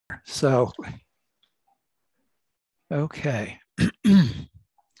So, okay.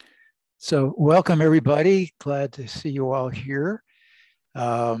 So welcome everybody. Glad to see you all here.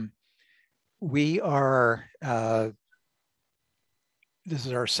 We are, this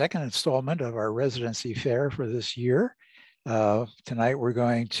is our second installment of our residency fair for this year. Tonight we're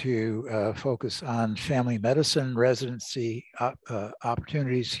going to focus on family medicine residency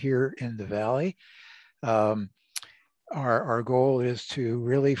opportunities here in the Valley. Our goal is to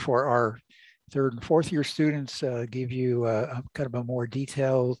really, for our third and fourth year students, give you kind of a more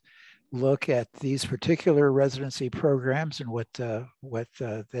detailed look at these particular residency programs and what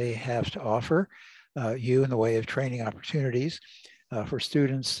they have to offer you in the way of training opportunities for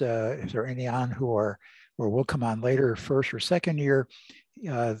students. If there are any on who are, or will come on later, first or second year,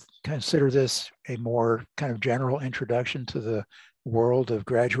 consider this a more kind of general introduction to the world of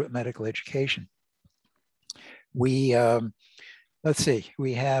graduate medical education. We, let's see,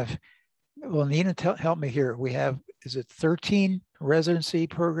 we have, well, Nina, help me here. We have, is it 13 residency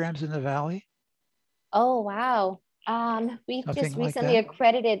programs in the Valley? Oh, wow. We Something just like recently that?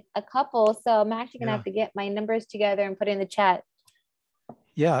 accredited a couple, so I'm actually gonna Yeah. have to get my numbers together and put it in the chat.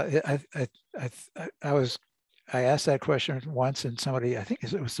 Yeah, I asked that question once and somebody, I think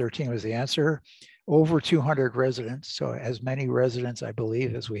it was 13 was the answer. Over 200 residents, so as many residents, I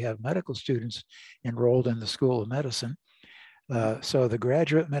believe, as we have medical students enrolled in the School of Medicine. So the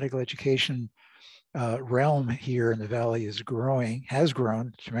graduate medical education realm here in the Valley is growing, has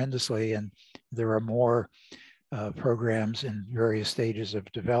grown tremendously, and there are more programs in various stages of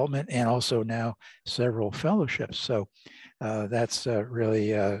development, and also now several fellowships. So that's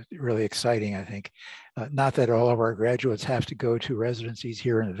really exciting, I think. Not that all of our graduates have to go to residencies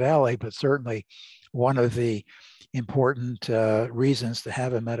here in the Valley, but certainly one of the important reasons to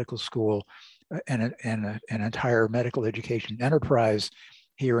have a medical school and an entire medical education enterprise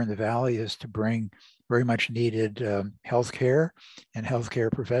here in the Valley is to bring very much needed healthcare and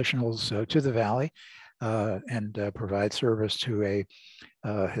healthcare professionals to the Valley and provide service to a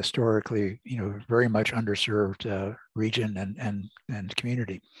historically, very much underserved region and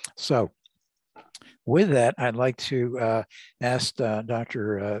community. So with that, I'd like to ask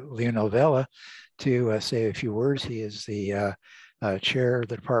Dr. Leo Novella to say a few words. He is the chair of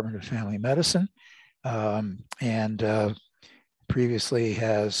the Department of Family Medicine and previously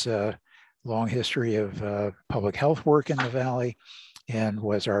has a long history of public health work in the Valley and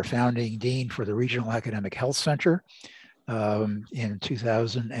was our founding dean for the Regional Academic Health Center in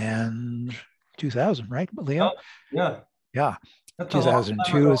 2000, right, Leo? Oh, yeah. Yeah.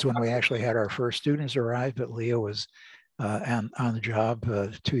 2002 is when we actually had our first students arrive, but Leo was on the job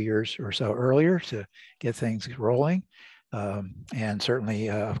 2 years or so earlier to get things rolling. And certainly,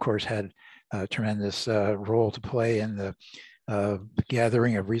 of course, had a tremendous role to play in the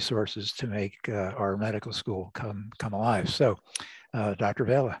gathering of resources to make our medical school come alive. So, Dr.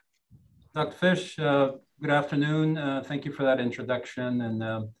 Vela. Dr. Fish, good afternoon. Thank you for that introduction.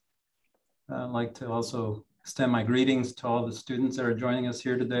 And I'd like to also extend my greetings to all the students that are joining us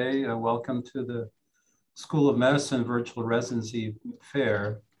here today. Welcome to the School of Medicine Virtual Residency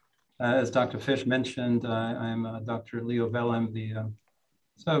Fair. As Dr. Fish mentioned, I'm Dr. Leo Vela. I'm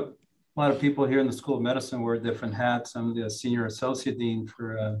so a lot of people here in the School of Medicine wear different hats. I'm the Senior Associate Dean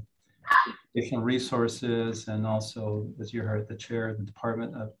for Educational Resources, and also, as you heard, the chair of the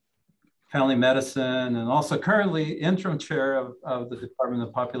Department of Family Medicine, and also currently interim chair of the Department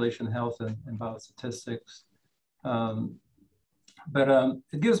of Population Health and Biostatistics. But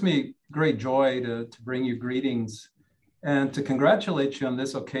it gives me great joy to bring you greetings and to congratulate you on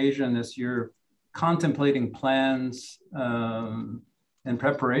this occasion as you're contemplating plans and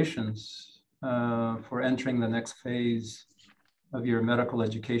preparations for entering the next phase of your medical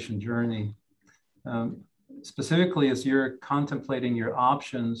education journey. Specifically, as you're contemplating your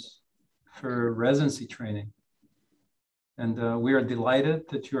options for residency training. And we are delighted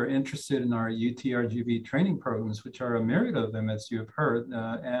that you are interested in our UTRGV training programs, which are a myriad of them, as you have heard,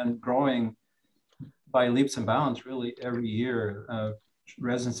 and growing by leaps and bounds really every year.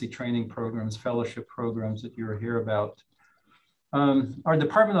 Residency training programs, fellowship programs that you'll hear about. Our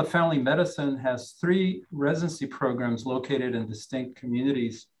Department of Family Medicine has 3 residency programs located in distinct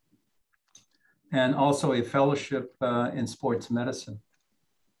communities, and also a fellowship in sports medicine.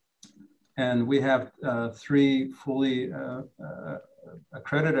 And we have 3 fully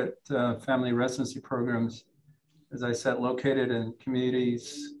accredited family residency programs, as I said, located in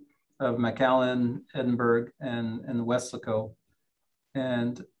communities of McAllen, Edinburgh, and Weslaco.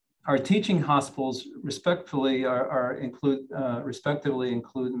 And our teaching hospitals respectively include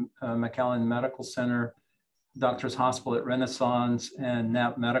McAllen Medical Center, Doctors Hospital at Renaissance, and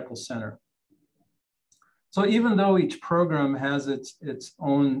Knapp Medical Center. So even though each program has its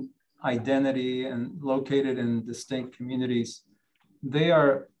own identity and located in distinct communities, they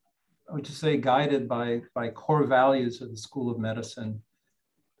are, I would just say, guided by core values of the School of Medicine,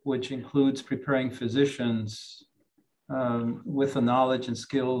 which includes preparing physicians with the knowledge and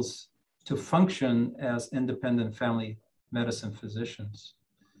skills to function as independent family medicine physicians.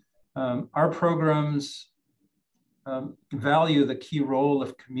 Our programs value the key role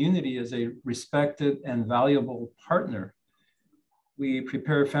of community as a respected and valuable partner. We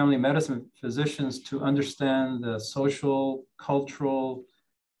prepare family medicine physicians to understand the social, cultural,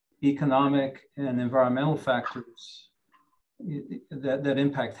 economic, and environmental factors that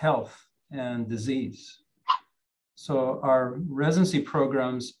impact health and disease. So our residency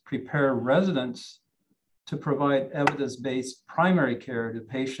programs prepare residents to provide evidence-based primary care to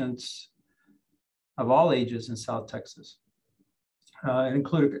patients of all ages in South Texas. It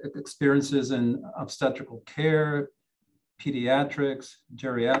included experiences in obstetrical care, pediatrics,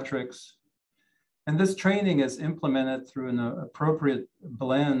 geriatrics. And this training is implemented through an appropriate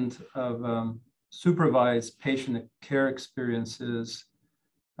blend of supervised patient care experiences.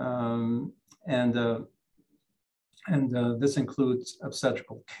 This includes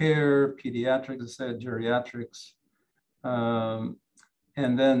obstetrical care, pediatrics, I said, geriatrics. And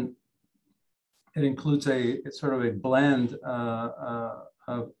then it includes it's sort of a blend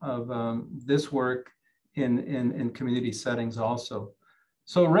of this work in community settings also.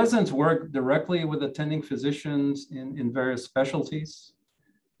 So residents work directly with attending physicians in various specialties,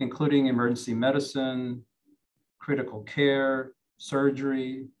 including emergency medicine, critical care,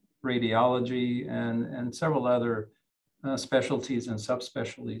 surgery, radiology, and several other specialties and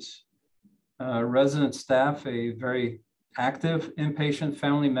subspecialties. Resident staff a very active inpatient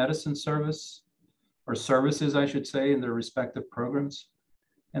family medicine service, or services, I should say, in their respective programs.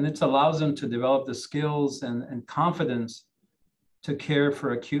 And it allows them to develop the skills and confidence to care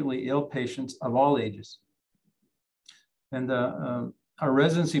for acutely ill patients of all ages. And our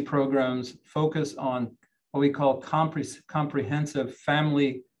residency programs focus on what we call comprehensive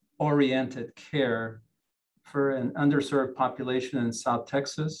family-oriented care for an underserved population in South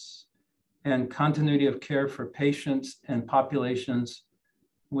Texas, and continuity of care for patients and populations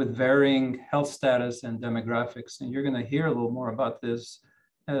with varying health status and demographics. And you're going to hear a little more about this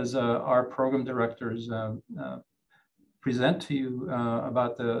as our program directors present to you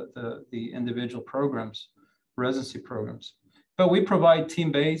about the individual programs, residency programs. But we provide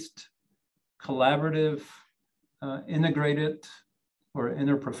team-based, collaborative, integrated, or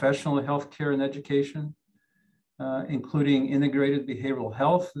interprofessional healthcare and education, including integrated behavioral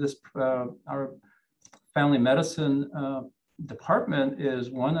health. Our family medicine department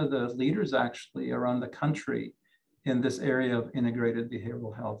is one of the leaders actually around the country in this area of integrated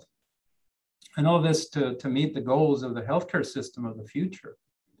behavioral health. And all this to meet the goals of the healthcare system of the future.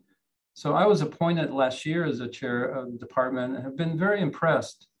 So I was appointed last year as the chair of the department and have been very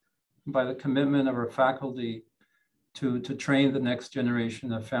impressed by the commitment of our faculty to train the next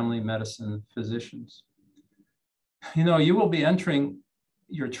generation of family medicine physicians. You know, you will be entering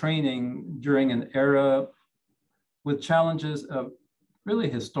your training during an era with challenges of really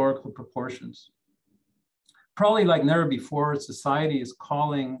historical proportions. Probably like never before, society is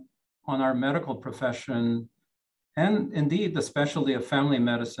calling on our medical profession, and indeed the specialty of family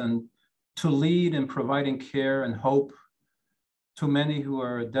medicine, to lead in providing care and hope to many who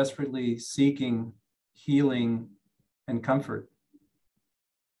are desperately seeking healing and comfort.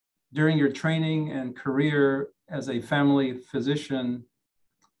 During your training and career as a family physician,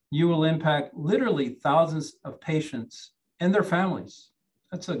 you will impact literally thousands of patients and their families.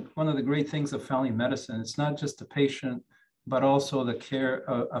 That's one of the great things of family medicine. It's not just the patient, but also the care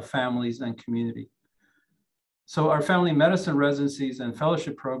of families and community. So our family medicine residencies and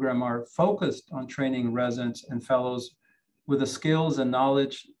fellowship program are focused on training residents and fellows with the skills and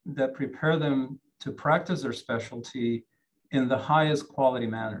knowledge that prepare them to practice their specialty in the highest quality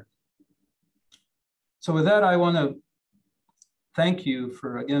manner. So with that, I want to thank you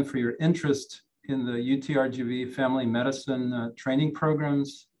for your interest in the UTRGV family medicine training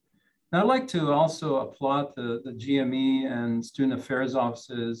programs. And I'd like to also applaud the GME and Student Affairs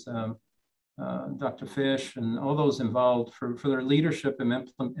offices, Dr. Fish and all those involved for their leadership in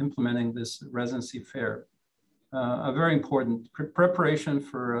implementing this residency fair. A very important preparation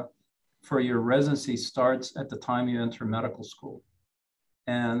for your residency starts at the time you enter medical school.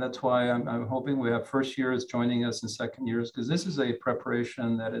 And that's why I'm hoping we have first years joining us and second years, because this is a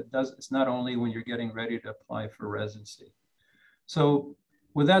preparation that it's not only when you're getting ready to apply for residency. So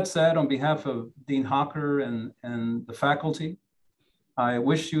With that said, on behalf of Dean Hawker and the faculty, I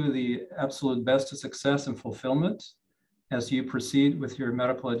wish you the absolute best of success and fulfillment as you proceed with your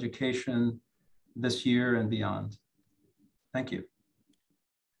medical education this year and beyond. Thank you.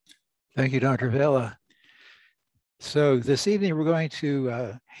 Thank you, Dr. Vela. So this evening, we're going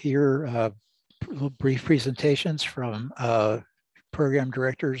to hear brief presentations from program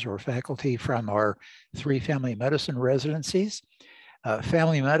directors or faculty from our 3 family medicine residencies.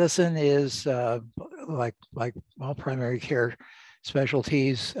 Family medicine is like all primary care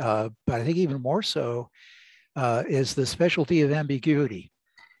specialties, but I think even more so is the specialty of ambiguity.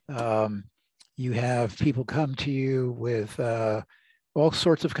 You have people come to you with all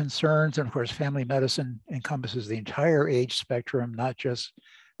sorts of concerns, and of course, family medicine encompasses the entire age spectrum, not just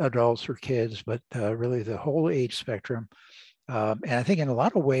adults or kids, but really the whole age spectrum. And I think in a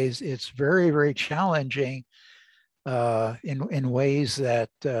lot of ways, it's very, very challenging in ways that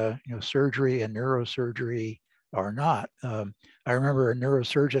surgery and neurosurgery are not. I remember a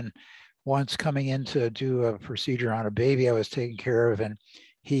neurosurgeon once coming in to do a procedure on a baby I was taking care of, and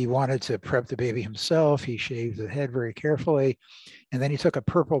he wanted to prep the baby himself. He shaved the head very carefully, and then he took a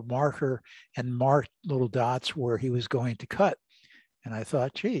purple marker and marked little dots where he was going to cut. And I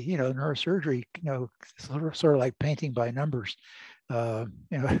thought, gee, neurosurgery, it's sort of like painting by numbers.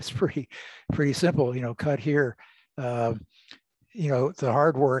 It's pretty simple. Cut here. The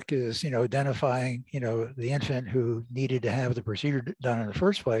hard work is, identifying, the infant who needed to have the procedure done in the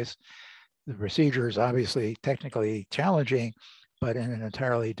first place. The procedure is obviously technically challenging, but in an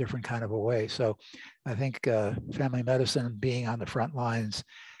entirely different kind of a way. So I think family medicine being on the front lines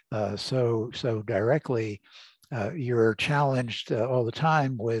so directly, you're challenged all the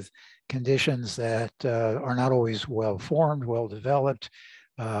time with conditions that are not always well formed, well developed,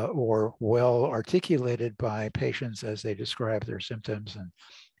 or well articulated by patients as they describe their symptoms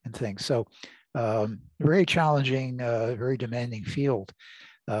and things. So very challenging, very demanding field.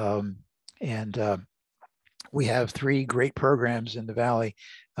 We have 3 great programs in the Valley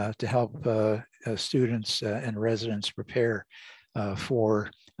to help students and residents prepare for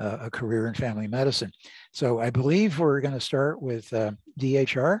a career in family medicine. So I believe we're going to start with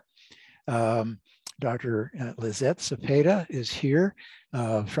DHR. Dr. Lizette Cepeda is here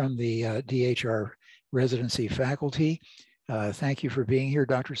from the DHR residency faculty. Thank you for being here,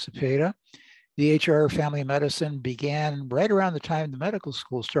 Dr. Cepeda. DHR family medicine began right around the time the medical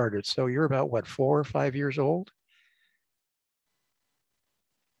school started. So you're about what, 4 or 5 years old?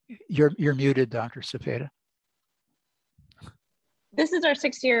 You're muted, Dr. Cepeda. This is our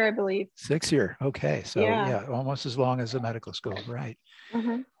 6th year, I believe. 6th year. Okay. So yeah, almost as long as the medical school, right?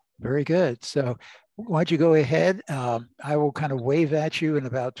 Mm-hmm. Very good. So why don't you go ahead? I will kind of wave at you in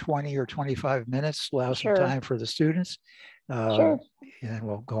about 20 or 25 minutes, allow some time for the students. And then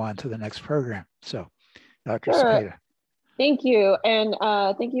we'll go on to the next program. So Dr. Cepeda. Thank you. And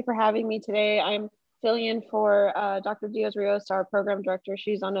thank you for having me today. I'm filling in for Dr. Diaz-Rios, our program director.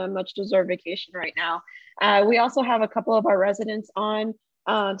 She's on a much deserved vacation right now. We also have a couple of our residents on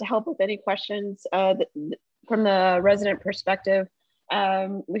to help with any questions from the resident perspective.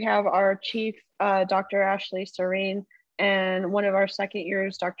 We have our chief, Dr. Ashley Serene, and one of our 2nd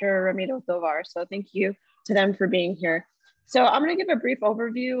years, Dr. Ramiro Tovar. So thank you to them for being here. So I'm going to give a brief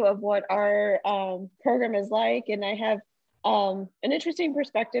overview of what our program is like. And I have an interesting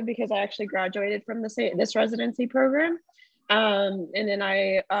perspective because I actually graduated from this residency program. And then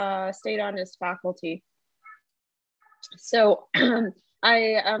I stayed on as faculty. So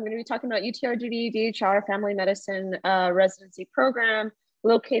I am going to be talking about UTRGV DHR Family Medicine residency program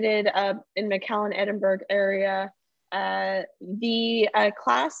located in McAllen, Edinburgh area. The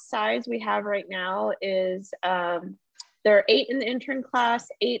class size we have right now is there are 8 in the intern class,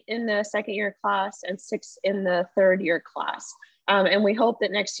 8 in the 2nd year class, and 6 in the 3rd year class. And we hope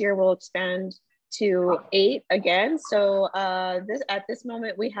that next year we'll expand to 8 again. So at this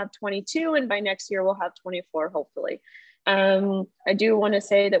moment we have 22, and by next year we'll have 24, hopefully. I do want to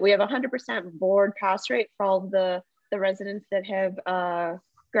say that we have 100% board pass rate for all of the residents that have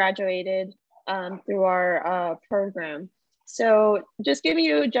graduated through our program. So just giving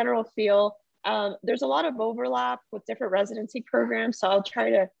you a general feel, there's a lot of overlap with different residency programs. So I'll try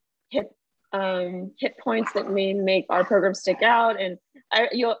to hit points that may make our program stick out. And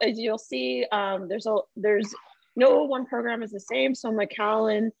as you'll see, there's no one program is the same. So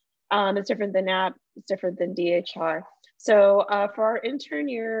McAllen is different than App, it's different than DHR. So for our intern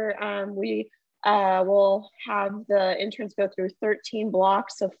year, we will have the interns go through 13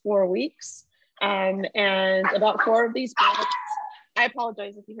 blocks of 4 weeks. And about 4 of these blocks, I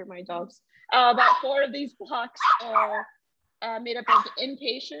apologize if you hear my dogs. About 4 of these blocks made up of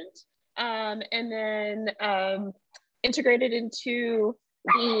inpatient, and then integrated into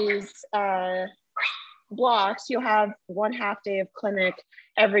these blocks, you'll have 1/2 day of clinic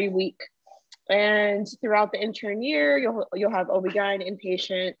every week. And throughout the intern year, you'll have OB-GYN,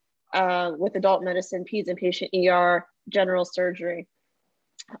 inpatient, with adult medicine, peds inpatient, ER, general surgery.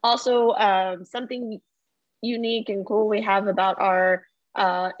 Also, something unique and cool we have about our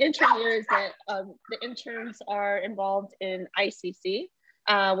intern year is that the interns are involved in ICC,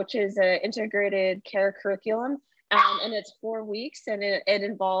 which is an integrated care curriculum. And it's 4 weeks, and it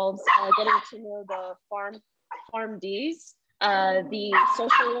involves getting to know the PharmDs, the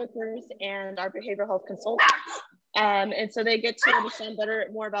social workers, and our behavioral health consultants. And so they get to understand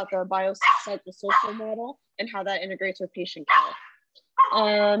more about the biopsychosocial model and how that integrates with patient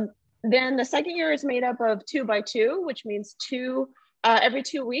care. Then the second year is made up of 2x2, which means every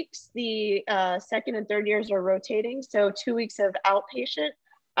 2 weeks. The second and third years are rotating. So 2 weeks of outpatient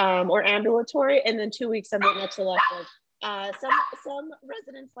or ambulatory, and then 2 weeks of the next elective. Some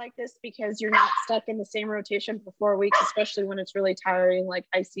residents like this because you're not stuck in the same rotation for 4 weeks, especially when it's really tiring, like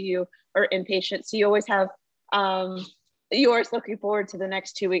ICU or inpatient. So you always have, you're always looking forward to the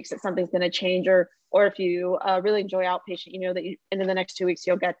next 2 weeks that something's going to change, or if you really enjoy outpatient, you know that in the next 2 weeks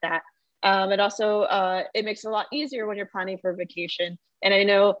you'll get that. It also, it makes it a lot easier when you're planning for vacation. And I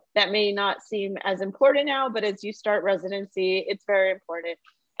know that may not seem as important now, but as you start residency, it's very important.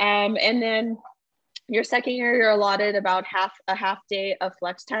 And then your second year, you're allotted about a half day of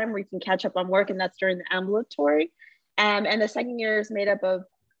flex time where you can catch up on work, and that's during the ambulatory. And the second year is made up of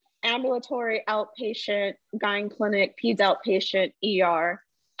ambulatory, outpatient, GYN clinic, peds outpatient, ER.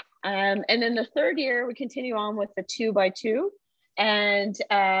 And then the third year, we continue on with the 2x2. And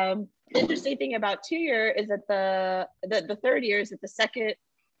the interesting thing about 2 year is that the third year is that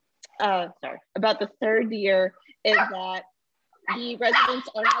about the third year is that the residents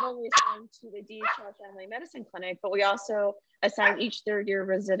are not only assigned to the DHR Family Medicine Clinic, but we also assign each third year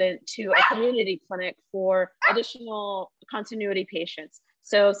resident to a community clinic for additional continuity patients.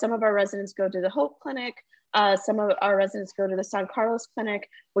 So some of our residents go to the Hope Clinic. Some of our residents go to the San Carlos Clinic.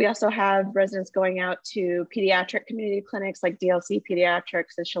 We also have residents going out to pediatric community clinics like DLC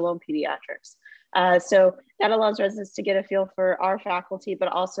Pediatrics and Shalom Pediatrics. So that allows residents to get a feel for our faculty, but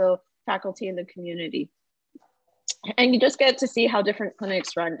also faculty in the community. And you just get to see how different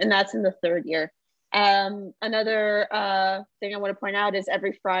clinics run, and that's in the third year. Another thing I want to point out is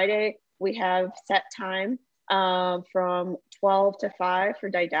every Friday we have set time from 12 to 5 for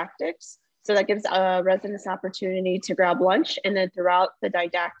didactics. So that gives residents an opportunity to grab lunch, and then throughout the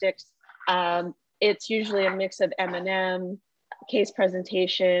didactics, it's usually a mix of M&M, case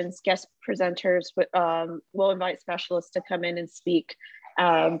presentations, guest presenters. We'll invite specialists to come in and speak.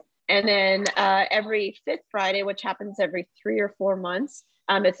 And then every 5th Friday, which happens every 3 or 4 months,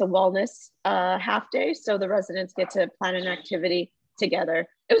 it's a wellness half day. So the residents get to plan an activity together.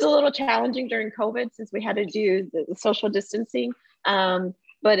 It was a little challenging during COVID since we had to do the social distancing,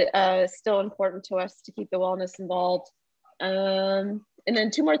 but still important to us to keep the wellness involved. And then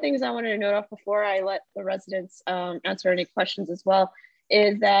 2 more things I wanted to note off before I let the residents answer any questions as well,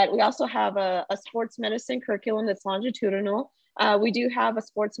 is that we also have a sports medicine curriculum that's longitudinal. We do have a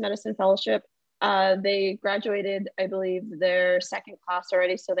sports medicine fellowship. They graduated, I believe, their 2nd class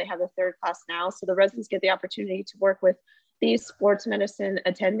already, so they have the 3rd class now. So the residents get the opportunity to work with these sports medicine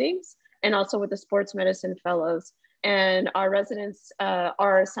attendings and also with the sports medicine fellows. And our residents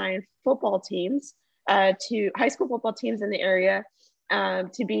are assigned football teams to high school football teams in the area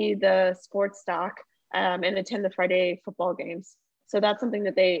to be the sports doc and attend the Friday football games. So that's something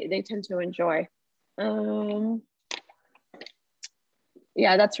that they tend to enjoy.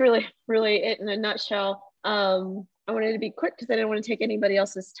 Yeah, that's really it in a nutshell. I wanted to be quick because I didn't want to take anybody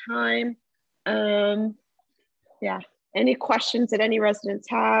else's time. Yeah, any questions that any residents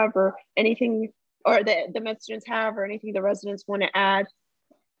have, or anything, or that the med students have, or anything the residents want to add?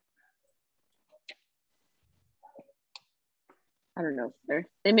 I don't know.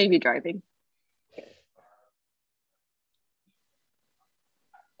 They may be driving.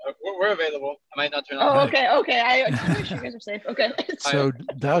 We're available. I might not turn on. Oh, okay. I just make sure you guys are safe. Okay. So,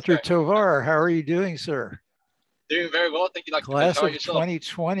 Dr. Tovar, how are you doing, sir? Doing very well. Thank you, Dr. Class of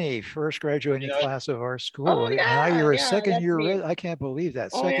 2020, first graduating class of our school. Oh, yeah, now you're a yeah, second year. I can't believe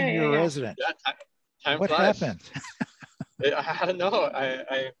that. Second year resident. Yeah, time what flies. happened? I don't know.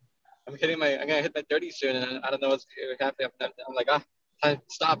 I'm hitting I'm gonna hit my 30s soon, and I don't know what's happening. I'm like, time,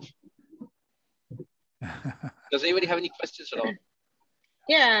 stop. Does anybody have any questions at all?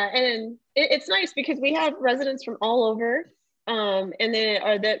 Yeah, and it's nice because we have residents from all over, and then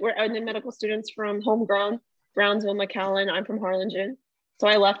we're medical students from homegrown, Brownsville, McAllen. I'm from Harlingen. So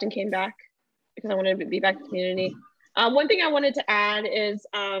I left and came back because I wanted to be back in the community. One thing I wanted to add is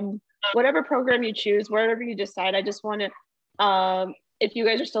whatever program you choose, wherever you decide, I just want to, if you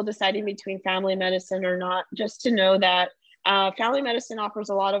guys are still deciding between family medicine or not, just to know that family medicine offers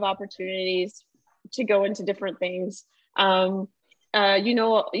a lot of opportunities to go into different things. You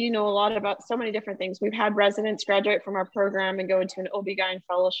know a lot about so many different things. We've had residents graduate from our program and go into an OB-GYN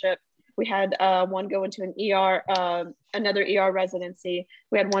fellowship. We had one go into an ER, another ER residency.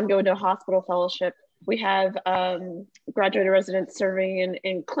 We had one go into a hospital fellowship. We have graduate residents serving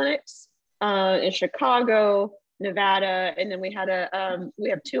in clinics in Chicago, Nevada, and then we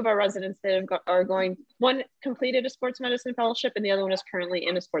have two of our residents that are going. One completed a sports medicine fellowship, and the other one is currently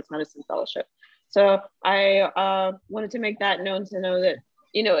in a sports medicine fellowship. So I wanted to make that known to know that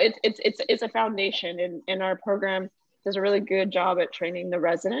it's a foundation, and our program does a really good job at training the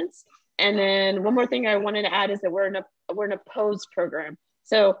residents. And then one more thing I wanted to add is that we're in a POSE program.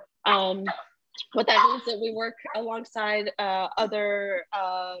 So what that means is that we work alongside other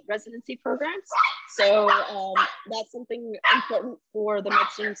residency programs. So that's something important for the med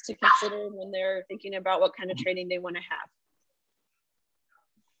students to consider when they're thinking about what kind of training they want to have.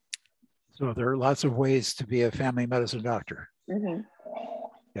 So there are lots of ways to be a family medicine doctor. Mm-hmm.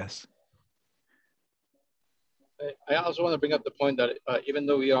 Yes. I also want to bring up the point that even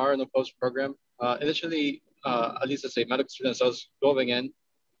though we are in a POST program, initially, at least as a medical student, as I was going in,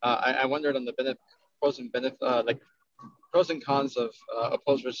 I wondered on the pros and cons of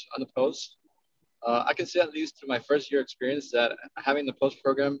opposed versus unopposed. I can say at least through my first year experience that having the POST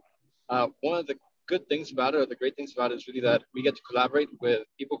program, one of the good things about it, or the great things about it, is really that we get to collaborate with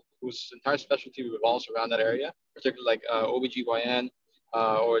people whose entire specialty revolves around that area, particularly like OBGYN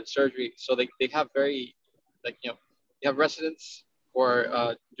or in surgery. So they have very, you have residents who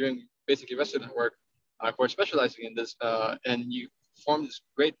are doing basically resident work who are specializing in this, and you form these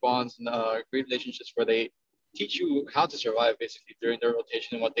great bonds and great relationships where they teach you how to survive basically during their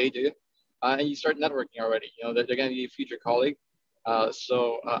rotation and what they do. And you start networking already. They're going to be a future colleague.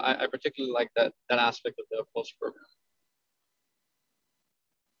 So I particularly like that aspect of the POST program.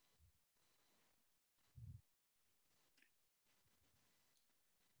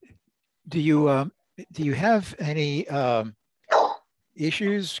 Do you have any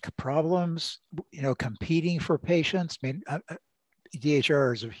issues, problems, competing for patients? I mean,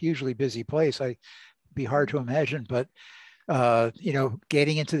 DHR is a hugely busy place. It'd be hard to imagine, but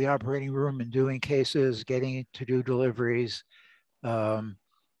getting into the operating room and doing cases, getting to do deliveries.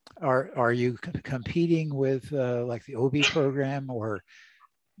 Are you competing with like the OB program or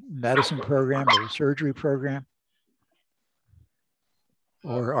medicine program or surgery program?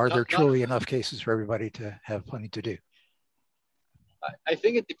 Or are there truly enough cases for everybody to have plenty to do? I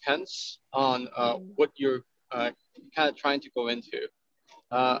think it depends on what you're kind of trying to go into.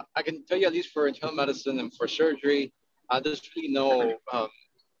 I can tell you, at least for internal medicine and for surgery, there's really no,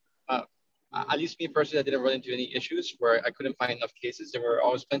 at least me personally, I didn't run into any issues where I couldn't find enough cases. There were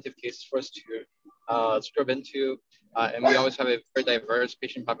always plenty of cases for us to scrub into, and we always have a very diverse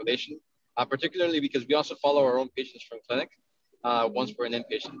patient population, particularly because we also follow our own patients from clinic once we're an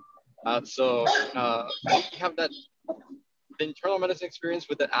inpatient. So we have that internal medicine experience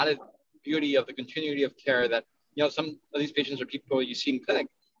with the added beauty of the continuity of care that, some of these patients are people you see in clinic,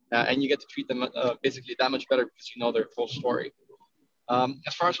 and you get to treat them basically that much better because you know their full story.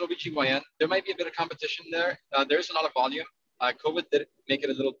 As far as OBGYN, there might be a bit of competition there. There's a lot of volume. COVID did make it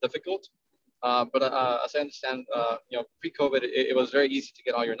a little difficult, but as I understand, pre-COVID, it was very easy to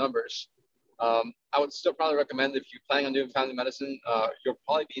get all your numbers. I would still probably recommend, if you're planning on doing family medicine, you'll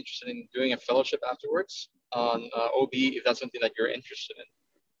probably be interested in doing a fellowship afterwards on OB if that's something that you're interested in.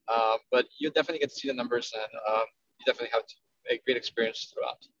 But you definitely get to see the numbers, and you definitely have a great experience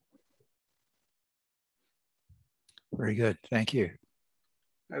throughout. Very good. Thank you.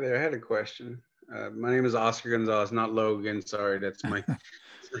 Hi there. I had a question. My name is Oscar Gonzalez, not Logan. Sorry, that's my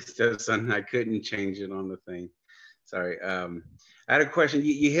stepson. I couldn't change it on the thing. Sorry. I had a question.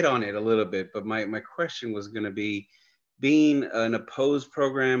 You hit on it a little bit, but my question was going to be, being an opposed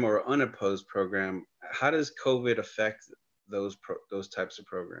program or unopposed program, how does COVID affect those types of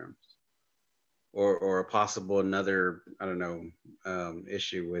programs, or a possible another, I don't know,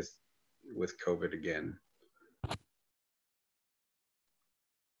 issue with COVID again?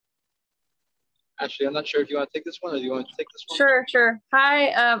 Ashley, I'm not sure if you want to take this one, or do you want to take this one? Sure.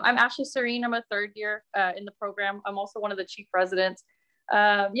 Hi, I'm Ashley Serene. I'm a third year in the program. I'm also one of the chief residents.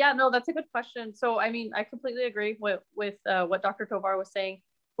 Yeah, no, that's a good question. So, I mean, I completely agree with what Dr. Tovar was saying.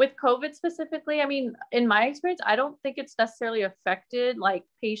 With COVID specifically, I mean, in my experience, I don't think it's necessarily affected like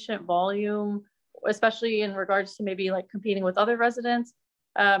patient volume especially in regards to maybe like competing with other residents.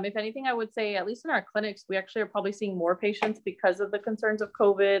 If anything, I would say, at least in our clinics, we actually are probably seeing more patients because of the concerns of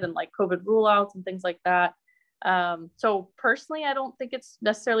COVID and like COVID rule outs and things like that. So personally, I don't think it's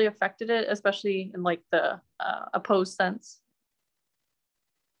necessarily affected it, especially in like the opposed sense.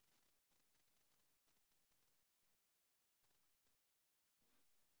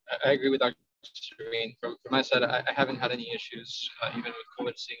 I agree with Dr. Serene. From my side, I haven't had any issues, even with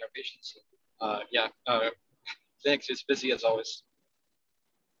COVID, seeing our patients. Clinics is busy as always.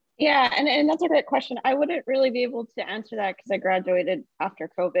 Yeah, and that's a great question. I wouldn't really be able to answer that because I graduated after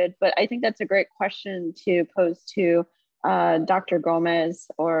COVID, but I think that's a great question to pose to Dr. Gomez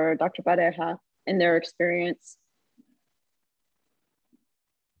or Dr. Pareja in their experience.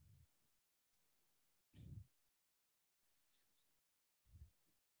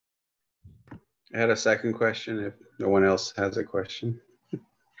 I had a second question if no one else has a question.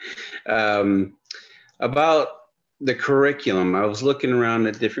 About the curriculum. I was looking around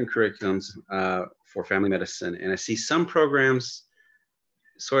at different curriculums for family medicine, and I see some programs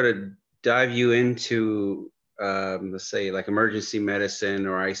sort of dive you into, let's say, like emergency medicine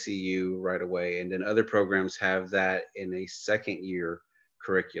or ICU right away, and then other programs have that in a second year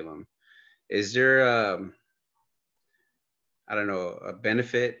curriculum. Is there I don't know, a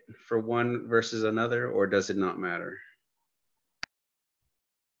benefit for one versus another, or does it not matter?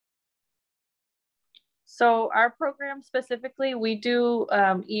 So our program specifically, we do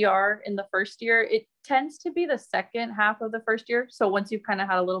ER in the first year. It tends to be the second half of the first year. So once you've kind of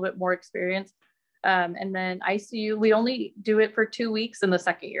had a little bit more experience, and then ICU, we only do it for 2 weeks in the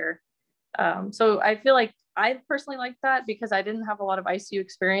second year. So I feel like I personally like that because I didn't have a lot of ICU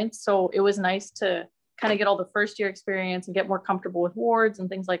experience. So it was nice to kind of get all the first year experience and get more comfortable with wards and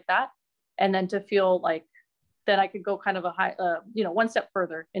things like that. And then to feel like that I could go kind of a high, one step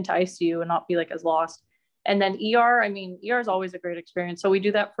further into ICU and not be like as lost. And then ER, I mean, ER is always a great experience. So we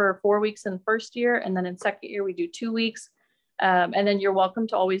do that for 4 weeks in first year. And then in second year, we do 2 weeks. And then you're welcome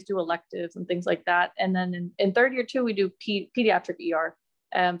to always do electives and things like that. And then in third year too, we do pediatric ER.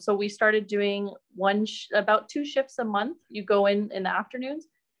 So we started doing about 2 shifts a month. You go in the afternoons.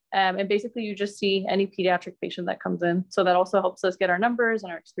 And basically you just see any pediatric patient that comes in. So that also helps us get our numbers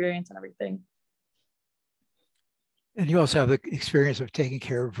and our experience and everything. And you also have the experience of taking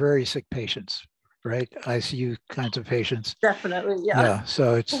care of very sick patients, right? ICU kinds of patients. Definitely, yeah. Yeah,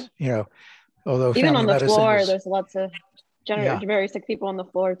 so it's, although even on the floor, is, there's lots of very sick people on the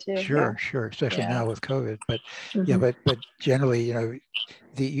floor too. Sure, especially now with COVID. But but generally,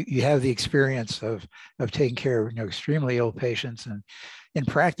 you have the experience of taking care of extremely ill patients, and in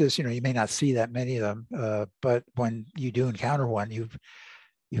practice, you may not see that many of them, but when you do encounter one, you've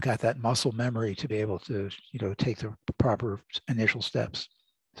got that muscle memory to be able to take the proper initial steps.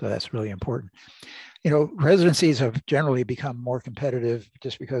 So that's really important. Residencies have generally become more competitive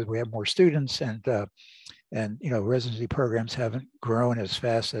just because we have more students, and residency programs haven't grown as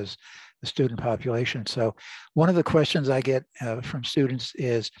fast as the student population. So one of the questions I get from students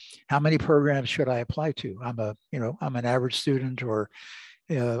is, how many programs should I apply to? I'm an average student, or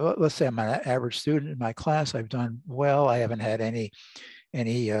let's say I'm an average student in my class. I've done well. I haven't had any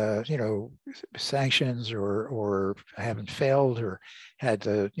sanctions, or I haven't failed or had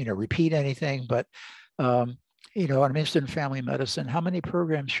to repeat anything. But I'm interested in family medicine. How many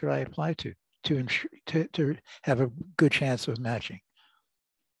programs should I apply to have a good chance of matching?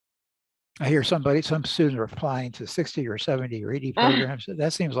 I hear some students are applying to 60 or 70 or 80 programs.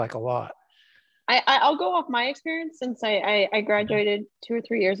 That seems like a lot. I'll go off my experience since I graduated 2 or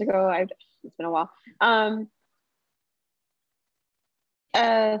 3 years ago. It's been a while.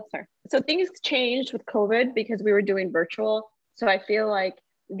 Sorry. So things changed with COVID because we were doing virtual. So I feel like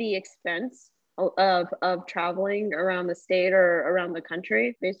the expense of traveling around the state or around the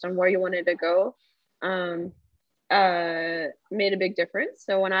country based on where you wanted to go made a big difference.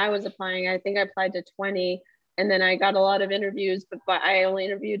 So when I was applying, I think I applied to 20, and then I got a lot of interviews, but I only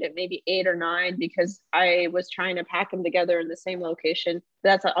interviewed at maybe 8 or 9 because I was trying to pack them together in the same location.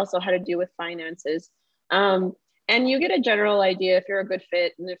 That's also had to do with finances. And you get a general idea if you're a good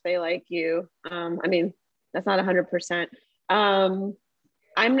fit and if they like you. I mean, that's not 100%.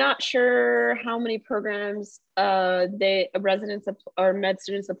 I'm not sure how many programs residents or med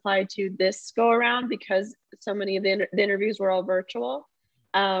students apply to this go around because so many of the interviews were all virtual.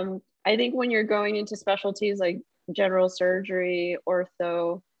 I think when you're going into specialties like general surgery,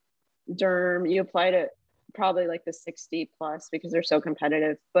 ortho, derm, you apply to probably like the 60 plus because they're so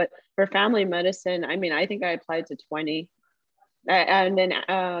competitive. But for family medicine, I mean, I think I applied to 20. And then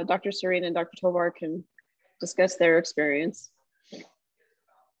Dr. Serene and Dr. Tovar can discuss their experience.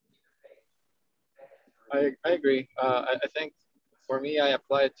 I agree. I think for me, I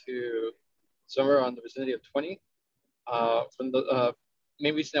applied to somewhere on the vicinity of 20. From the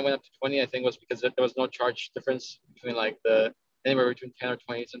main reason I went up to 20, I think, was because there was no charge difference between like the anywhere between 10 or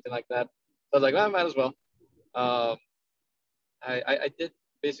 20, something like that. So I was like, well, I might as well. Um, I did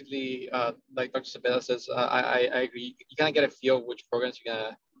basically, like Dr. Sabella says, I agree. You kind of get a feel which programs you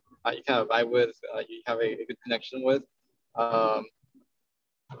kind of vibe with, you have a good connection with. Um,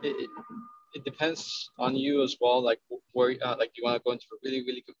 it, it depends on you as well, like where, like you want to go into a really,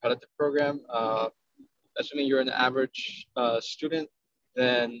 really competitive program. Assuming you're an average student,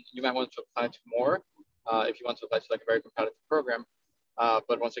 then you might want to apply to more if you want to apply to like a very competitive program.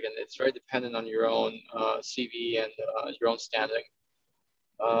 But once again, it's very dependent on your own CV and your own standing.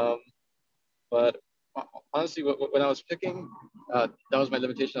 But honestly, when I was picking, that was my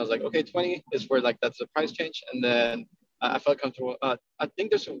limitation. I was like, okay, 20 is where like that's the price change, and then I felt comfortable. I think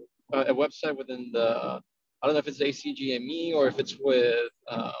there's a website within the, I don't know if it's ACGME or if it's with,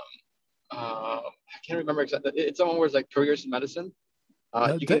 I can't remember exactly. It's someone where it's like careers in medicine.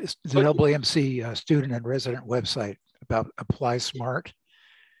 You can the WMC student and resident website about Apply Smart.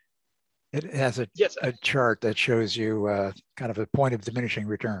 It has a chart that shows you kind of a point of diminishing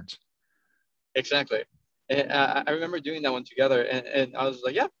returns. Exactly. And I remember doing that one together, and I was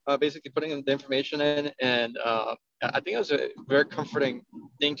like, yeah, basically putting the information in, and I think it was a very comforting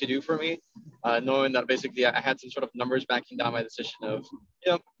thing to do for me, knowing that basically I had some sort of numbers backing down my decision of,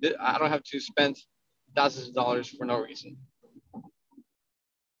 you know, I don't have to spend thousands of dollars for no reason. I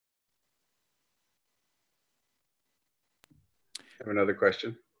have another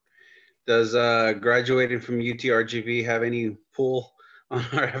question. Does graduating from UTRGV have any pull on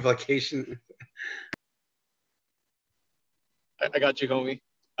our application? I got you, homie.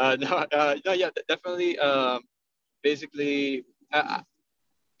 No, yeah, definitely. Basically, I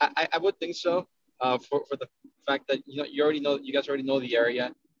would think so. For the fact that you guys already know the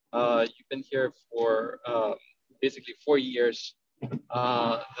area. You've been here for basically 4 years.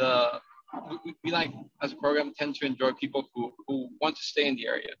 We like, as a program, tend to enjoy people who want to stay in the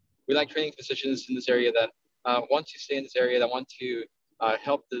area. We like training physicians in this area that want to stay in this area, that want to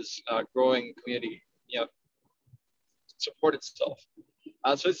help this growing community, you know, support itself.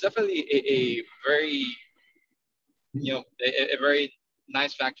 So it's definitely a very, you know, a very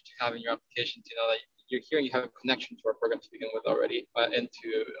nice factor to have in your application, to know that you're here and you have a connection to our program to begin with already, and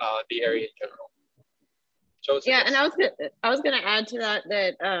to the area in general. So yeah, and I was gonna add to that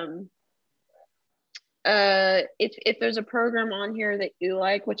if there's a program on here that you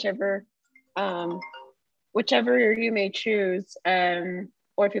like, whichever you may choose,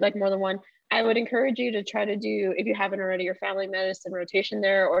 or if you like more than one, I would encourage you to try to do, if you haven't already, your family medicine rotation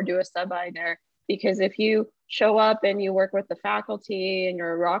there, or do a sub-I there. Because if you show up and you work with the faculty and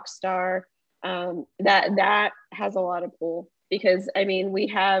you're a rock star, that has a lot of pull. Because I mean, we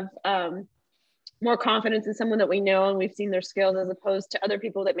have more confidence in someone that we know and we've seen their skills, as opposed to other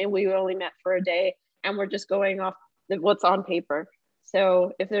people that maybe we only met for a day and we're just going off what's on paper.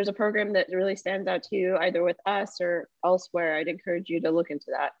 So if there's a program that really stands out to you, either with us or elsewhere, I'd encourage you to look into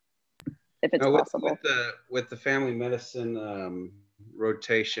that if it's possible. With the family medicine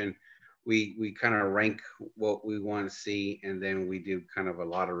rotation, we kind of rank what we want to see, and then we do kind of a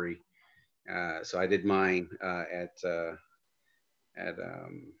lottery. So I did mine at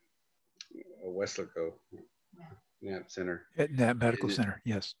Westlaco Center. At that medical center,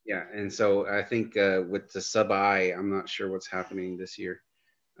 yes. Yeah, and so I think with the sub-I, I'm not sure what's happening this year,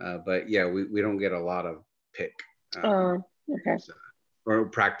 but yeah, we don't get a lot of pick. Okay. So, or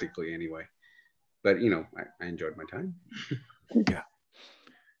practically anyway. But you know, I enjoyed my time. Yeah.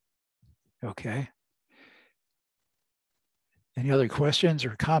 Okay. Any other questions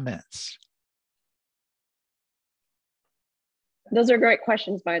or comments? Those are great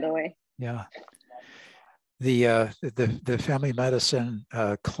questions, by the way. Yeah. The family medicine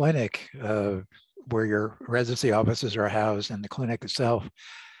clinic where your residency offices are housed, and the clinic itself,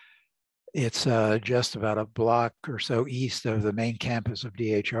 it's just about a block or so east of the main campus of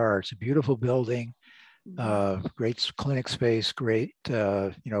DHR. It's a beautiful building, great clinic space, great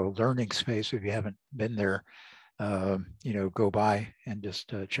learning space. If you haven't been there, go by and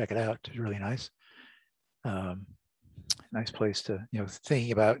just check it out. It's really nice. Nice place to,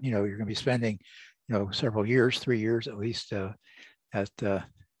 thinking about, you're going to be spending, several years, 3 years at least at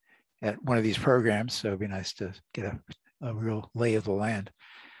one of these programs. So it'd be nice to get a real lay of the land.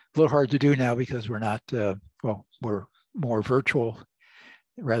 A little hard to do now because we're not, we're more virtual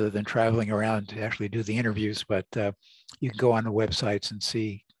rather than traveling around to actually do the interviews, but you can go on the websites and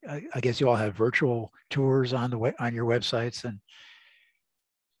see. I guess you all have virtual tours on your websites, and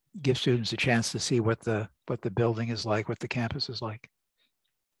give students a chance to see what the building is like, what the campus is like?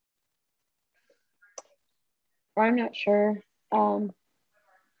 I'm not sure.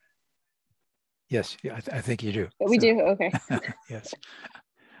 Yes, yeah, I think you do. We do. Okay. Yes.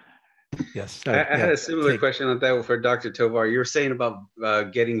 Yes. I had a similar question on that for Dr. Tovar. You were saying about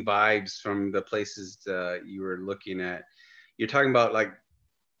getting vibes from the places you were looking at. You're talking about like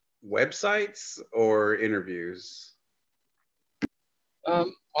websites or interviews?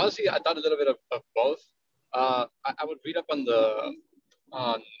 Honestly, I thought a little bit of both. I would read up on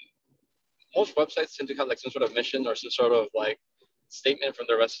most websites tend to have like some sort of mission or some sort of like statement from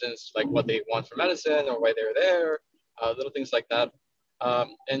the residents, like what they want for medicine or why they're there, little things like that.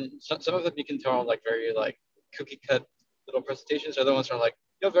 And some of them you can tell are like very like cookie cut little presentations. Other ones are like,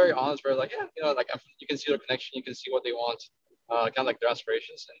 very honest, very like, yeah, like you can see their connection, you can see what they want, kind of like their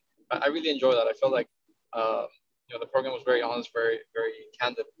aspirations. And I really enjoy that. I felt like, the program was very honest, very, very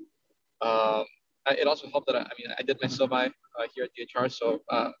candid. It also helped that I did my sub-I here at DHR, so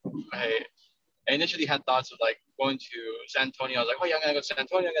I initially had thoughts of like going to San Antonio. I was like, oh yeah, I'm gonna go to San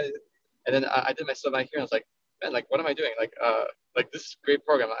Antonio. And then I did my sub-I here. And I was like, man, like what am I doing? Like this is a great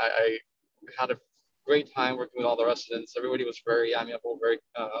program. I had a great time working with all the residents. Everybody was very amiable, very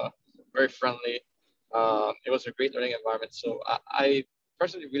very friendly. It was a great learning environment. So I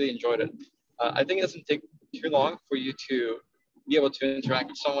personally really enjoyed it. I think it doesn't take too long for you to be able to interact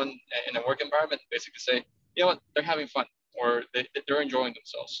with someone in a work environment and basically say, you know what, they're having fun or they're enjoying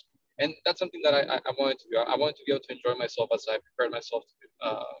themselves. And that's something that I wanted to do. I wanted to be able to enjoy myself as I prepared myself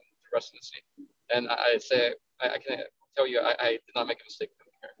to residency. And I can tell you, I did not make a mistake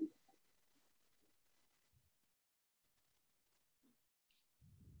here.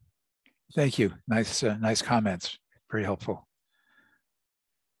 Thank you. Nice comments. Very helpful.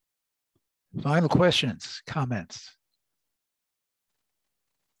 Final questions, comments?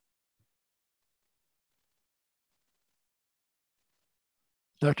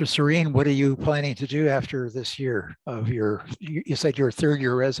 Dr. Serene, what are you planning to do after this year of you said you're a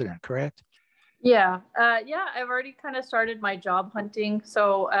third-year resident, correct? Yeah, I've already kind of started my job hunting.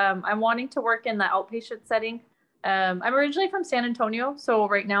 So I'm wanting to work in the outpatient setting. I'm originally from San Antonio. So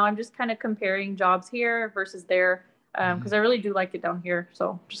right now I'm just kind of comparing jobs here versus there because I really do like it down here.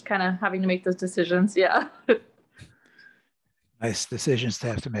 So just kind of having to make those decisions. Yeah. Nice decisions to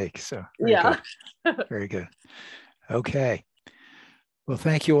have to make. So yeah. Good. Very good. Okay. Well,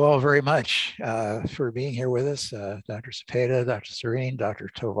 thank you all very much for being here with us. Dr. Cepeda, Dr. Serene, Dr.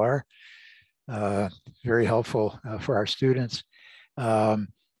 Tovar. Very helpful for our students. I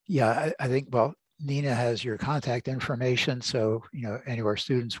think, well, Nina has your contact information. So, any of our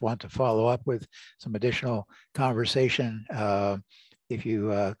students want to follow up with some additional conversation. If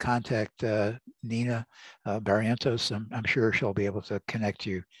you contact Nina Barrientos, I'm sure she'll be able to connect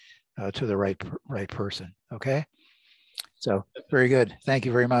you to the right person. Okay. So very good. Thank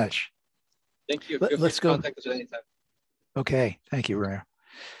you very much. Thank you. Let's go. Contact us at any time. Okay. Thank you, Raya.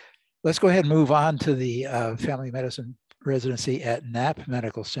 Let's go ahead and move on to the family medicine residency at Knapp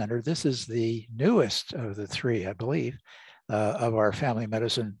Medical Center. This is the newest of the three, I believe, of our family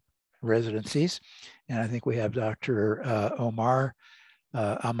medicine residencies. And I think we have Dr. Omar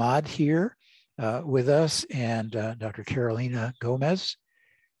Ahmad here with us and Dr. Carolina Gomez.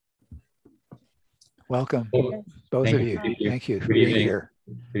 Welcome, both of you. Thank you for being here.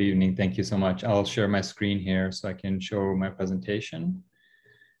 Good evening. Thank you so much. I'll share my screen here so I can show my presentation.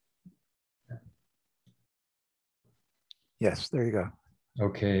 Yes, there you go.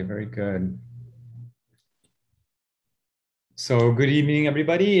 Okay, very good. So good evening,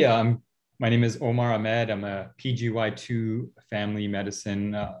 everybody. My name is Omar Ahmed. I'm a PGY2 family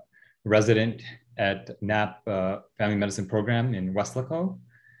medicine resident at Knapp Family Medicine Program in Weslaco.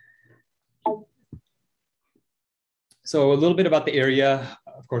 So a little bit about the area.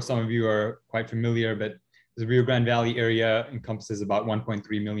 Of course, some of you are quite familiar, but the Rio Grande Valley area encompasses about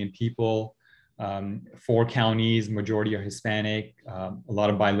 1.3 million people. 4 counties, majority are Hispanic, a lot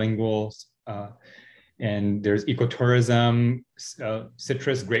of bilinguals, and there's ecotourism,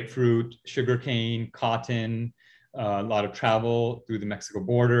 citrus, grapefruit, sugarcane, cotton, a lot of travel through the Mexico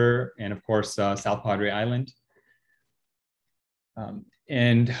border, and of course, South Padre Island.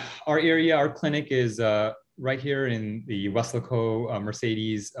 And our area, our clinic is right here in the Weslaco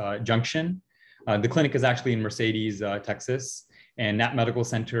Mercedes Junction. The clinic is actually in Mercedes, Texas. And Knapp Medical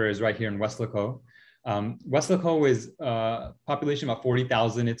Center is right here in Weslaco. Weslaco is population about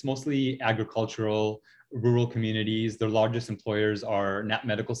 40,000. It's mostly agricultural, rural communities. The largest employers are Knapp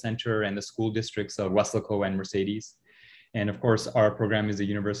Medical Center and the school districts of Weslaco and Mercedes. And of course, our program is a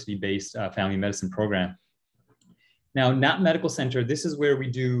university-based family medicine program. Now, Knapp Medical Center, this is where we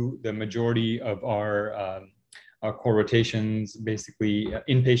do the majority of our core rotations, basically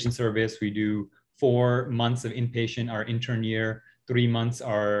inpatient service. We do 4 months of inpatient, our intern year, 3 months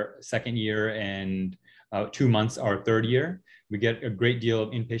our second year, and 2 months our third year. We get a great deal of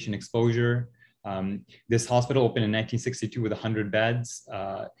inpatient exposure. This hospital opened in 1962 with 100 beds.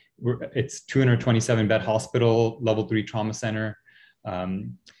 It's 227 bed hospital, level 3 trauma center.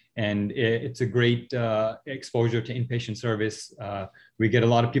 And it's a great exposure to inpatient service. We get a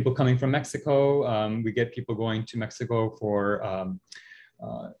lot of people coming from Mexico. We get people going to Mexico for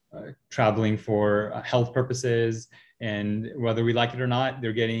traveling for health purposes. And whether we like it or not,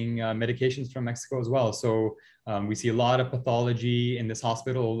 they're getting medications from Mexico as well. So we see a lot of pathology in this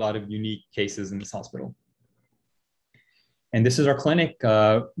hospital, a lot of unique cases in this hospital. And this is our clinic,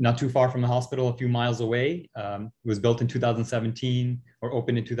 not too far from the hospital, a few miles away. It was built in 2017 or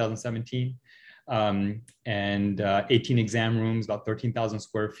opened in 2017. And 18 exam rooms, about 13,000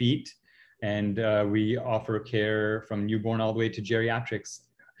 square feet. And we offer care from newborn all the way to geriatrics.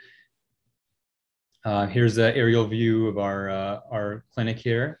 Here's an aerial view of our clinic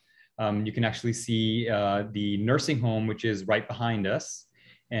here. You can actually see the nursing home, which is right behind us.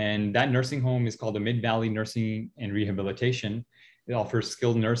 And that nursing home is called the Mid-Valley Nursing and Rehabilitation. It offers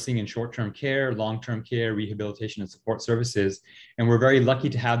skilled nursing and short-term care, long-term care, rehabilitation, and support services. And we're very lucky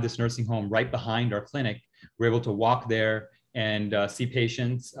to have this nursing home right behind our clinic. We're able to walk there and see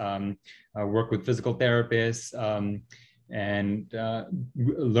patients, work with physical therapists, and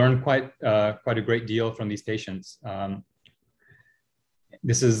learn quite a great deal from these patients.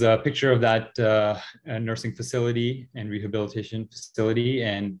 This is a picture of that nursing facility and rehabilitation facility.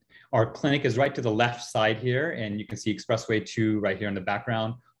 And our clinic is right to the left side here. And you can see Expressway 2 right here in the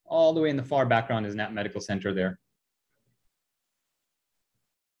background. All the way in the far background is Knapp Medical Center there.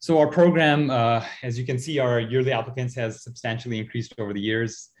 So our program, as you can see, our yearly applicants has substantially increased over the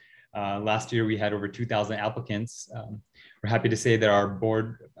years. Last year, we had over 2,000 applicants. We're happy to say that our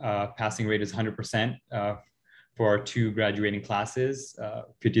board passing rate is 100%. For our 2 graduating classes,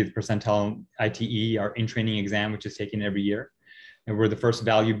 50th percentile ITE, our in-training exam, which is taken every year. And we're the first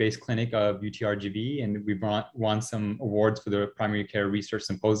value-based clinic of UTRGV, and we won some awards for the Primary Care Research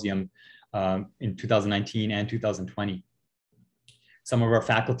Symposium in 2019 and 2020. Some of our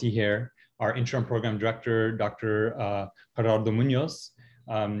faculty here, our interim program director, Dr. Gerardo Munoz,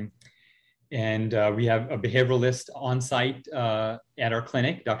 and we have a behavioralist on site at our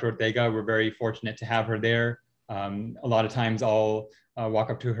clinic, Dr. Ortega. We're very fortunate to have her there. A lot of times I'll walk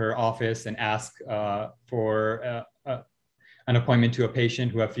up to her office and ask for an appointment to a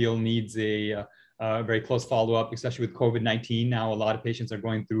patient who I feel needs a very close follow-up, especially with COVID-19. Now, a lot of patients are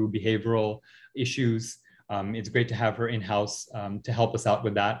going through behavioral issues. It's great to have her in-house to help us out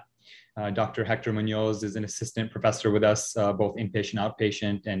with that. Dr. Hector Munoz is an assistant professor with us, both inpatient,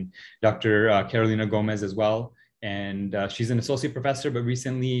 outpatient, and Dr. Carolina Gomez as well. And she's an associate professor, but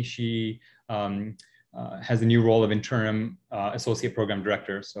recently she has a new role of interim associate program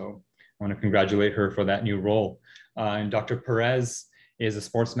director. So I want to congratulate her for that new role. And Dr. Perez is a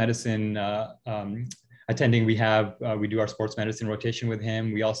sports medicine attending. We do our sports medicine rotation with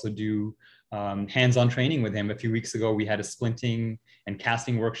him. We also do hands-on training with him. A few weeks ago, we had a splinting and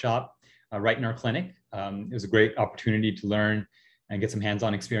casting workshop right in our clinic. It was a great opportunity to learn and get some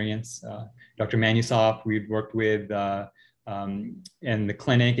hands-on experience. Dr. Manusov, we've worked with in the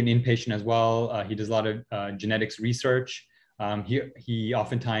clinic and inpatient as well. He does a lot of genetics research. He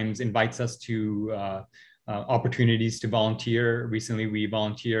oftentimes invites us to opportunities to volunteer. Recently, we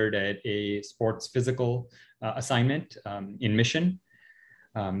volunteered at a sports physical assignment in Mission.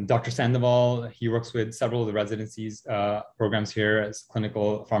 Dr. Sandoval, he works with several of the residencies programs here as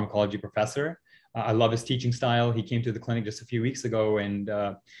clinical pharmacology professor. I love his teaching style. He came to the clinic just a few weeks ago, and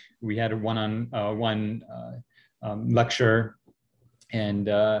we had a one-on-one lecture, and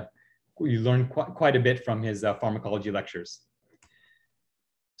we learned quite a bit from his pharmacology lectures.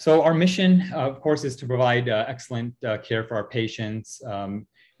 So our mission, of course, is to provide excellent care for our patients,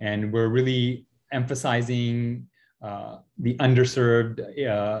 and we're really emphasizing the underserved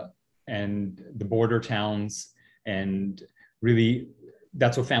and the border towns, and really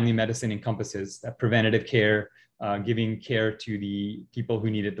that's what family medicine encompasses, that preventative care, giving care to the people who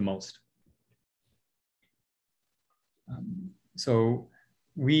need it the most. So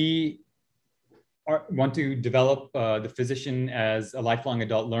we want to develop the physician as a lifelong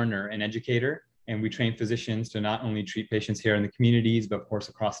adult learner and educator, and we train physicians to not only treat patients here in the communities, but of course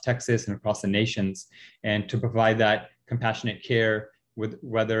across Texas and across the nations, and to provide that compassionate care with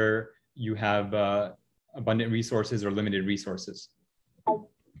whether you have abundant resources or limited resources.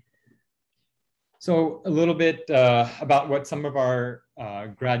 So a little bit about what some of our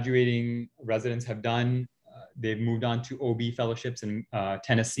graduating residents have done. They've moved on to OB fellowships in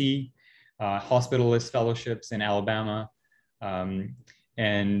Tennessee, hospitalist fellowships in Alabama,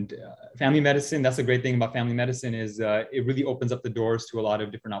 and family medicine. That's a great thing about family medicine is it really opens up the doors to a lot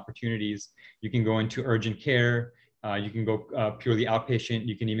of different opportunities. You can go into urgent care, you can go purely outpatient,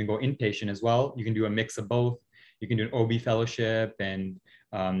 you can even go inpatient as well. You can do a mix of both. You can do an OB fellowship, and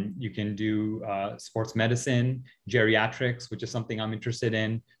you can do sports medicine, geriatrics, which is something I'm interested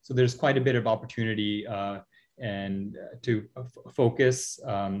in. So there's quite a bit of opportunity and to focus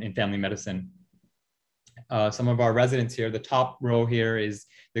in family medicine. Some of our residents here, the top row here is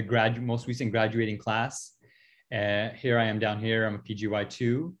the most recent graduating class. Here I am down here, I'm a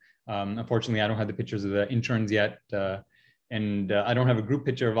PGY2. Unfortunately, I don't have the pictures of the interns yet. And I don't have a group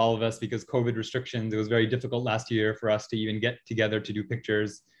picture of all of us because COVID restrictions. It was very difficult last year for us to even get together to do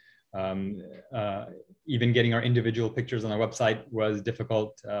pictures. Even getting our individual pictures on our website was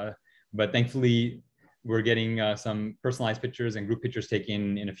difficult. But thankfully, we're getting some personalized pictures and group pictures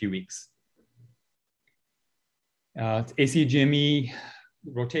taken in a few weeks. ACGME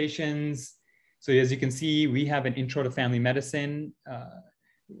rotations. So as you can see, we have an intro to family medicine. I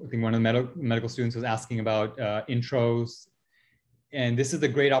think one of the medical students was asking about intros. And this is a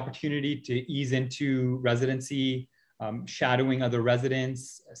great opportunity to ease into residency, shadowing other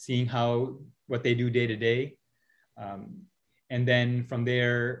residents, seeing what they do day to day. And then from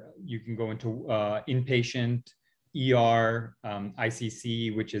there, you can go into inpatient, ER,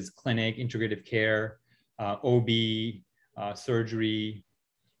 ICC, which is clinic, integrative care, OB, surgery,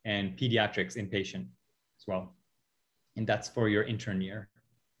 and pediatrics inpatient as well. And that's for your intern year.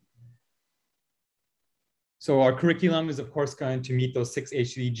 So our curriculum is, of course, going to meet those 6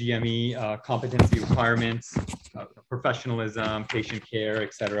 HCGME competency requirements, professionalism, patient care,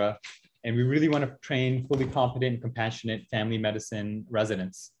 et cetera. And we really want to train fully competent and compassionate family medicine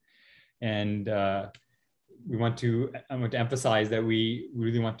residents. And I want to emphasize that we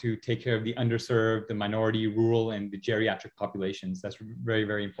really want to take care of the underserved, the minority, rural, and the geriatric populations. That's very,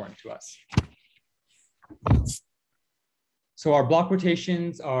 very important to us. So our block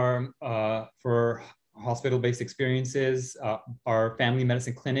rotations are for hospital-based experiences. Our family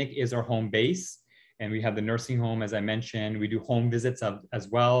medicine clinic is our home base, and we have the nursing home, as I mentioned. We do home visits as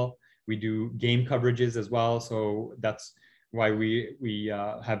well. We do game coverages as well. So that's why we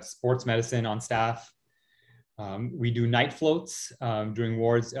have sports medicine on staff. We do night floats during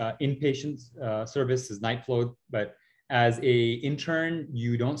wards. Inpatient service is night float, but as a intern,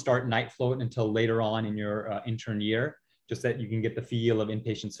 you don't start night float until later on in your intern year, just that you can get the feel of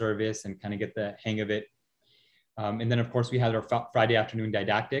inpatient service and kind of get the hang of it. And then of course we have our Friday afternoon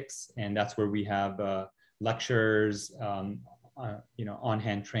didactics, and that's where we have lectures,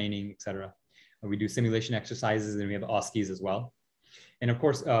 on-hand training, etc. We do simulation exercises, and we have OSCEs as well. And of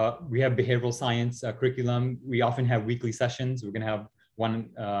course, we have behavioral science curriculum. We often have weekly sessions. We're going to have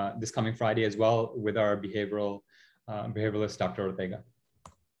one this coming Friday as well with our behavioralist, Dr. Ortega.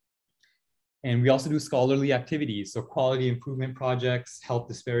 And we also do scholarly activities. So quality improvement projects, health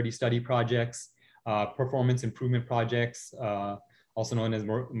disparity study projects, performance improvement projects, also known as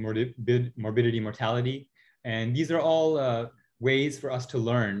morbidity mortality. And these are all ways for us to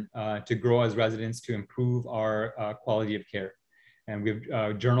learn, to grow as residents, to improve our quality of care. And we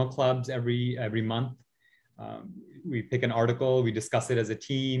have journal clubs every month. We pick an article, we discuss it as a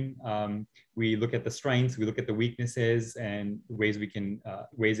team. We look at the strengths, we look at the weaknesses, and ways it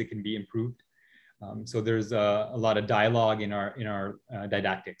can be improved. So there's a lot of dialogue in our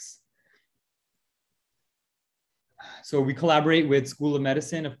didactics. So we collaborate with School of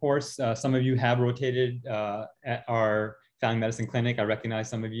Medicine, of course. Some of you have rotated at our family medicine clinic. I recognize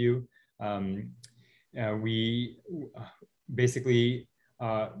some of you. We basically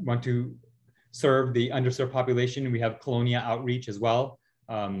want to serve the underserved population. We have Colonia outreach as well.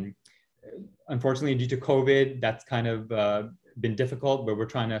 Unfortunately, due to COVID, that's kind of been difficult, but we're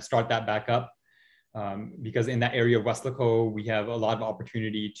trying to start that back up because in that area of Weslaco, we have a lot of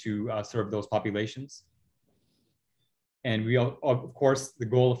opportunity to serve those populations. And we, of course, the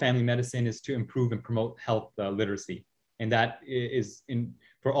goal of family medicine is to improve and promote health literacy. And that is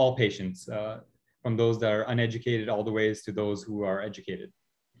for all patients, from those that are uneducated all the ways to those who are educated.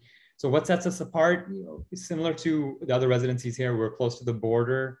 So what sets us apart, similar to the other residencies here, we're close to the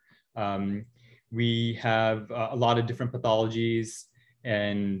border. We have a lot of different pathologies,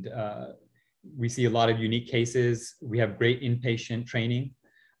 and we see a lot of unique cases. We have great inpatient training.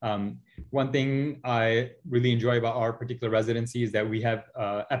 One thing I really enjoy about our particular residency is that we have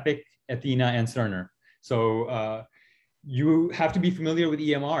EPIC, Athena, and Cerner. So you have to be familiar with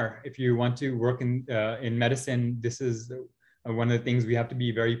EMR. If you want to work in medicine, this is one of the things we have to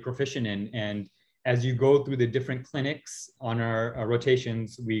be very proficient in. And as you go through the different clinics on our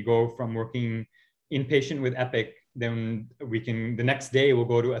rotations, we go from working inpatient with Epic, then the next day we'll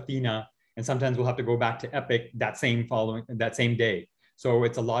go to Athena, and sometimes we'll have to go back to Epic that same day. So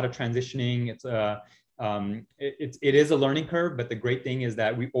it's a lot of transitioning. It is a learning curve, but the great thing is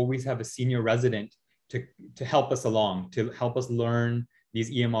that we always have a senior resident to help us along, to help us learn these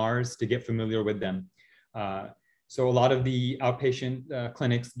EMRs, to get familiar with them. So a lot of the outpatient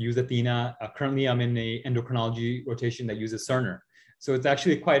clinics use Athena. Currently, I'm in a endocrinology rotation that uses Cerner. So it's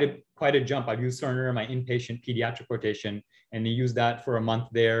actually quite a jump. I've used Cerner in my inpatient pediatric rotation, and I used that for a month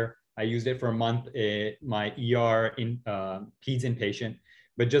there. I used it for a month at my ER peds inpatient.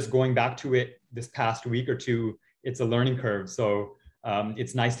 But just going back to it this past week or two, it's a learning curve. So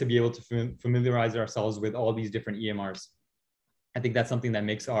it's nice to be able to familiarize ourselves with all these different EMRs. I think that's something that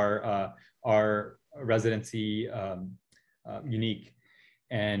makes our residency unique.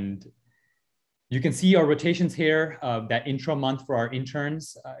 And you can see our rotations here, that intro month for our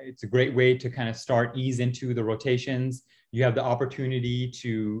interns. It's a great way to kind of ease into the rotations. You have the opportunity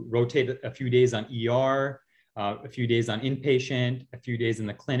to rotate a few days on ER, a few days on inpatient, a few days in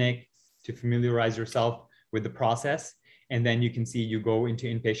the clinic to familiarize yourself with the process. And then you can see you go into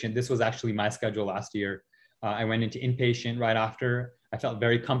inpatient. This was actually my schedule last year. I went into inpatient right after. I felt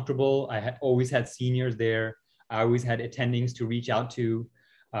very comfortable. I had always had seniors there. I always had attendings to reach out to.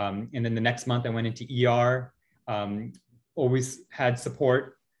 And then the next month I went into ER, always had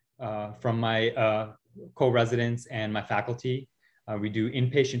support from my co-residents and my faculty. We do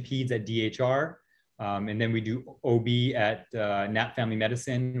inpatient peds at DHR, and then we do OB at Nat Family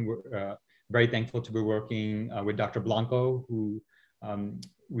Medicine. We're very thankful to be working with Dr. Blanco, who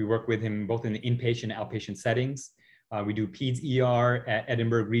we work with him both in the inpatient and outpatient settings. We do peds ER at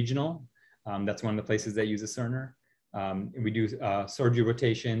Edinburgh Regional. That's one of the places that uses Cerner. We do surgery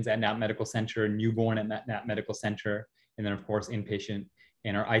rotations at Nat Medical Center, newborn at Nat Medical Center, and then of course inpatient.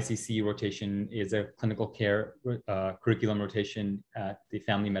 And our ICC rotation is a clinical care curriculum rotation at the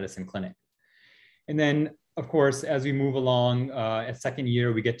Family Medicine Clinic. And then of course, as we move along at second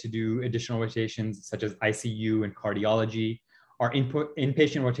year, we get to do additional rotations such as ICU and cardiology. Our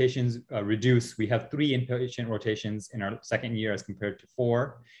inpatient rotations reduce. We have 3 inpatient rotations in our second year as compared to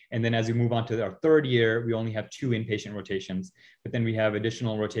 4. And then as we move on to our third year, we only have 2 inpatient rotations. But then we have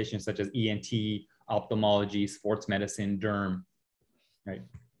additional rotations such as ENT, ophthalmology, sports medicine, derm, right?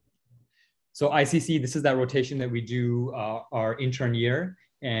 So ICC, this is that rotation that we do our intern year.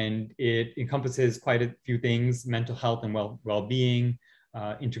 And it encompasses quite a few things: mental health and well-being,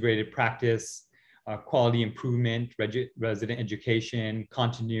 integrated practice, quality improvement, resident education,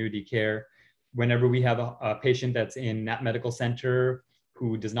 continuity care. Whenever we have a patient that's in Nat Medical Center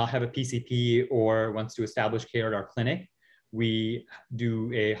who does not have a PCP or wants to establish care at our clinic, we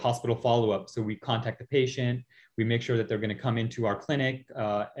do a hospital follow-up. So we contact the patient, we make sure that they're going to come into our clinic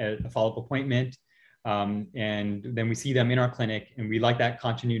at a follow-up appointment, and then we see them in our clinic, and we like that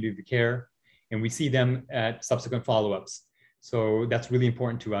continuity of care, and we see them at subsequent follow-ups. So that's really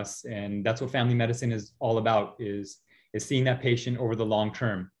important to us. And that's what family medicine is all about, is seeing that patient over the long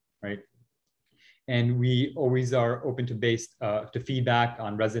term, right? And we always are open to feedback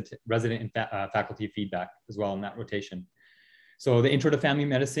on resident and faculty feedback as well in that rotation. So the intro to family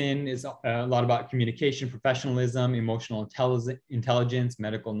medicine is a lot about communication, professionalism, emotional intelligence,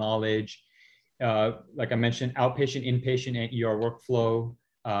 medical knowledge. Like I mentioned, outpatient, inpatient, and ER workflow,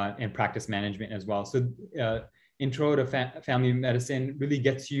 and practice management as well. So intro to family medicine really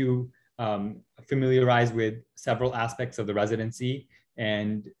gets you familiarized with several aspects of the residency.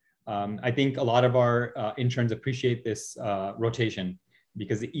 And I think a lot of our interns appreciate this rotation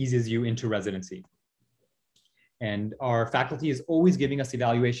because it eases you into residency. And our faculty is always giving us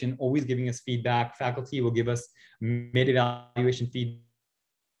evaluation, always giving us feedback. Faculty will give us mid-evaluation feedback.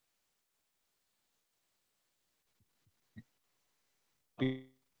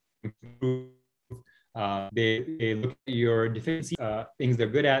 They look at your deficiency, things they're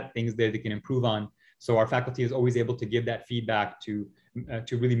good at, things that they can improve on. So our faculty is always able to give that feedback to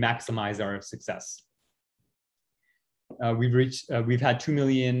really maximize our success. We've had $2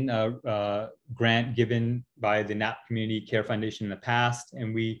 million grant given by the Nat Community Care Foundation in the past,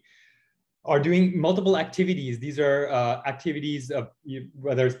 and we are doing multiple activities. These are activities of,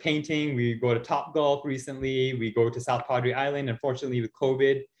 whether it's painting, we go to Topgolf recently, we go to South Padre Island. Unfortunately, with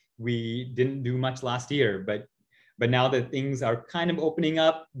COVID, we didn't do much last year, but now that things are kind of opening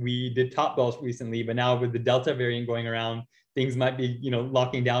up, we did Topgolf recently, but now with the Delta variant going around, things might be,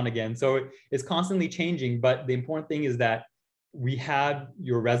 locking down again. So it's constantly changing. But the important thing is that we have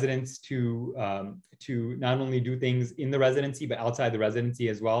your residents to not only do things in the residency, but outside the residency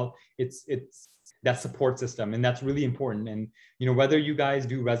as well. It's that support system, and that's really important. And whether you guys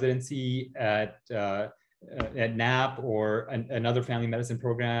do residency at NAP or another family medicine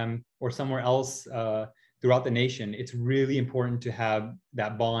program or somewhere else throughout the nation, it's really important to have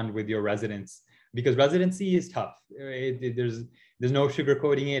that bond with your residents, because residency is tough. There's no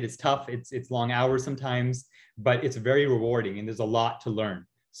sugarcoating it. It's tough. It's long hours sometimes, but it's very rewarding, and there's a lot to learn.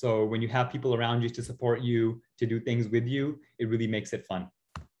 So when you have people around you to support you, to do things with you, it really makes it fun.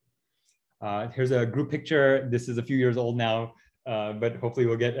 Here's a group picture. This is a few years old now, but hopefully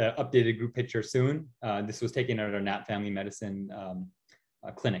we'll get an updated group picture soon. This was taken at our NAP Family Medicine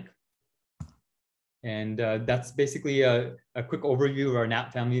clinic. And that's basically a quick overview of our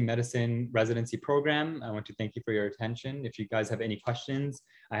NAP Family Medicine residency program. I want to thank you for your attention. If you guys have any questions,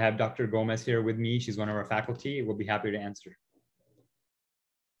 I have Dr. Gomez here with me. She's one of our faculty. We'll be happy to answer.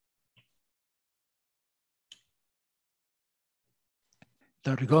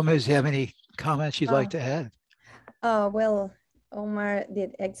 Dr. Gomez, do you have any comments you'd like to add? Well, Omar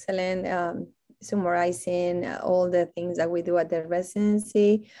did excellent summarizing all the things that we do at the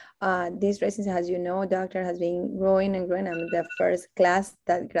residency. This residency, as you know, doctor, has been growing and growing. I'm the first class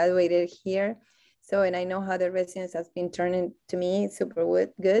that graduated here. So, and I know how the residence has been turning to me super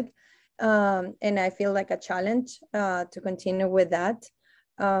good. And I feel like a challenge to continue with that.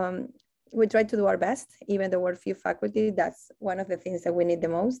 We try to do our best, even though we're few faculty. That's one of the things that we need the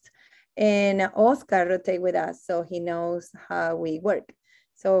most. And Oscar rotate with us, so he knows how we work.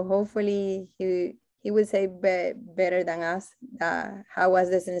 So hopefully he will say better than us how was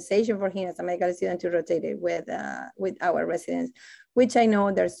the sensation for him as a medical student to rotate it with our residents, which I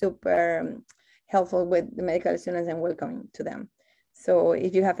know they're super helpful with the medical students and welcoming to them. So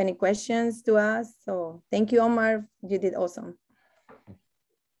if you have any questions to us, so thank you, Omar. You did awesome.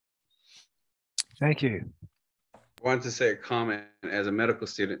 Thank you. I wanted to say a comment as a medical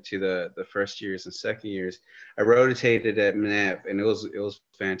student to the first years and second years. I rotated at NAP, and it was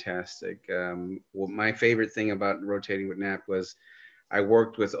fantastic. Well, my favorite thing about rotating with NAP was I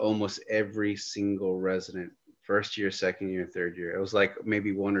worked with almost every single resident, first year, second year, third year. It was like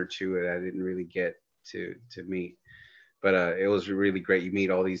maybe one or two that I didn't really get to meet, but it was really great. You meet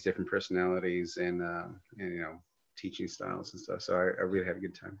all these different personalities and teaching styles and stuff. So I really had a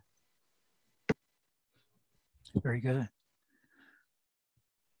good time. Very good.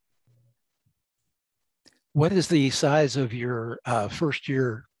 What is the size of your first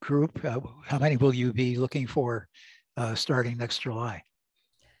year group? How many will you be looking for starting next July?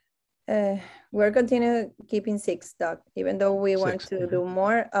 We're continuing keeping 6, Doc, even though we want to do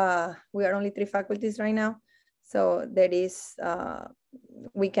more. We are only 3 faculties right now. So there is,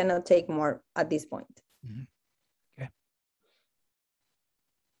 we cannot take more at this point. Mm-hmm. Okay.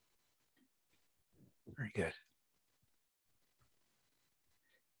 Very good.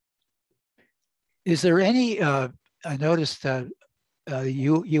 Is there any, I noticed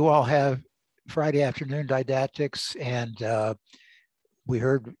you all have Friday afternoon didactics, and we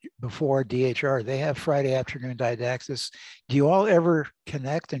heard before DHR, they have Friday afternoon didactics. Do you all ever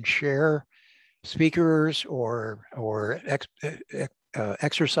connect and share speakers or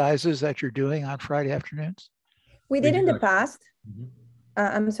exercises that you're doing on Friday afternoons? We did in the past. Mm-hmm.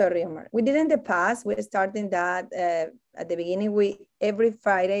 I'm sorry, Omar. We did in the past. We're starting that at the beginning. Every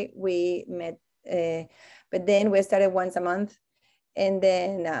Friday we met. But then we started once a month, and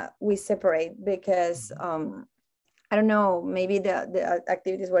then we separate because I don't know, maybe the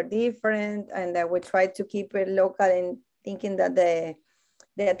activities were different, and that we try to keep it local and thinking that the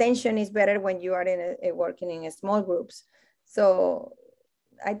attention is better when you are working in small groups. So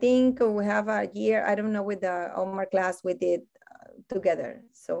I think we have a year, I don't know, with the Omar class we did together.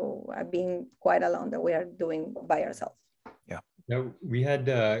 So I've been quite alone that we are doing by ourselves. No, we had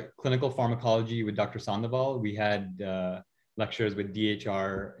clinical pharmacology with Dr. Sandoval. We had lectures with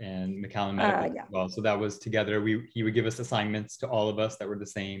DHR and McAllen Medical as well. So that was together. He would give us assignments to all of us that were the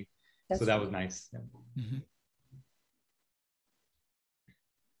same. So that was nice. Yeah. Mm-hmm.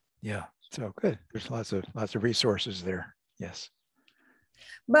 Yeah. So good. There's lots of resources there. Yes.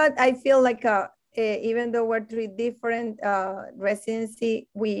 But I feel like even though we're 3 different residency,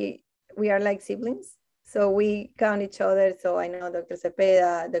 we are like siblings. So we count each other. So I know Dr.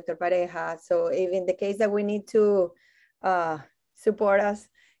 Cepeda, Dr. Pareja. So if in the case that we need to support us,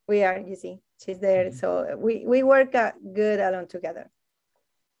 we are, you see, she's there. Mm-hmm. So we work good along together.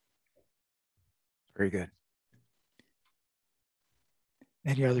 Very good.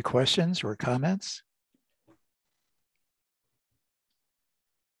 Any other questions or comments?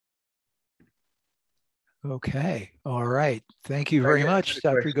 Okay. All right. Thank you So I very got much, a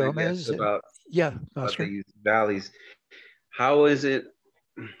Dr. question, I guess, Gomez. about Yeah, Oscar. these valleys. How is it?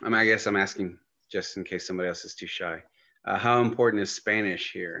 I mean, I guess I'm asking just in case somebody else is too shy. How important is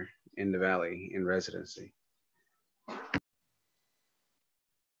Spanish here in the Valley in residency?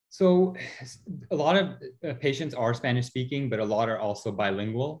 So a lot of patients are Spanish speaking, but a lot are also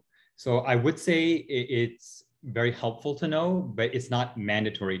bilingual. So I would say it's very helpful to know, but it's not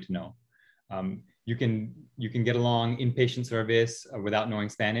mandatory to know. You can get along inpatient service without knowing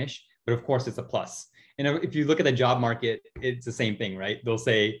Spanish, but of course it's a plus. And if you look at the job market, it's the same thing, right? They'll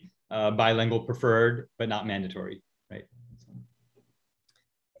say bilingual preferred, but not mandatory, right?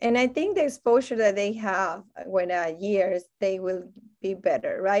 And I think the exposure that they have when years, they will be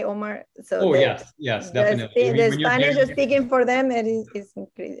better, right, Omar? So yes, definitely. The Spanish speaking for them, it is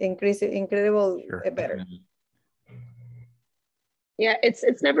incredible Sure, better. definitely. Yeah,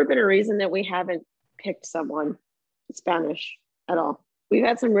 it's never been a reason that we haven't picked someone Spanish at all. We've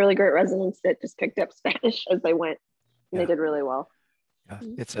had some really great residents that just picked up Spanish as they went, and they did really well. Yeah,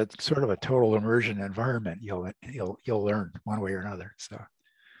 it's a sort of a total immersion environment. You'll learn one way or another. So,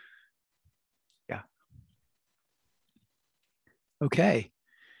 yeah. Okay.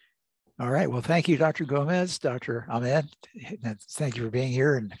 All right. Well, thank you, Dr. Gomez, Dr. Ahmed. Thank you for being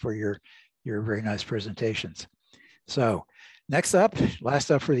here and for your very nice presentations. So, next up,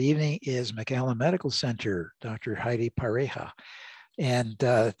 last up for the evening is McAllen Medical Center, Dr. Heidi Pareja. And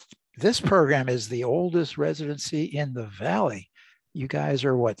this program is the oldest residency in the Valley. You guys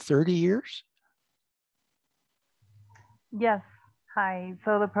are what, 30 years? Yes. Hi.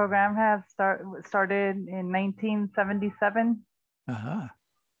 So the program has started in 1977. Uh-huh.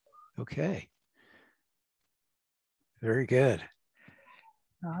 Okay. Very good.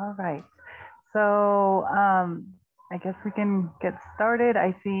 All right. So I guess we can get started.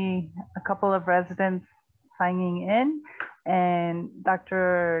 I see a couple of residents signing in, and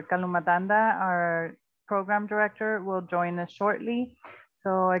Dr. Kalumadanda, our program director, will join us shortly.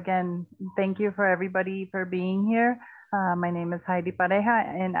 So again, thank you for everybody for being here. My name is Heidi Pareja,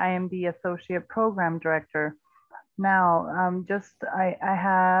 and I am the associate program director. Now, I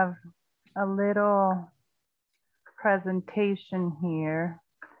have a little presentation here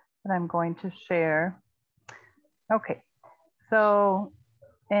that I'm going to share. Okay, so,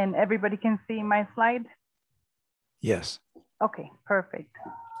 and everybody can see my slide? Yes. Okay, perfect.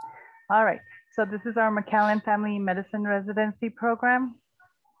 All right, so this is our McAllen Family Medicine Residency Program.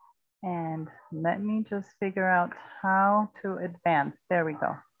 And let me just figure out how to advance. There we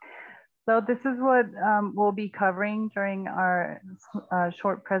go. So this is what we'll be covering during our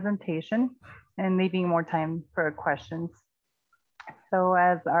short presentation and leaving more time for questions. So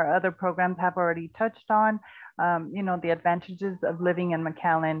as our other programs have already touched on, you know, the advantages of living in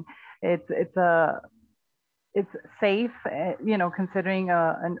McAllen, it's safe, you know, considering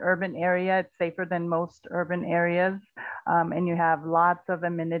an urban area, it's safer than most urban areas. And you have lots of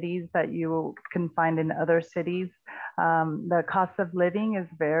amenities that you can find in other cities. The cost of living is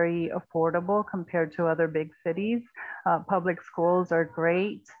very affordable compared to other big cities. Public schools are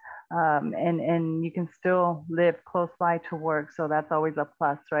great. And you can still live close by to work. So that's always a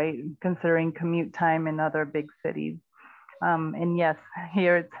plus, right? Considering commute time in other big cities. And yes,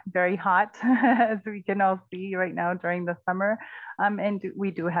 here it's very hot, as we can all see right now during the summer. And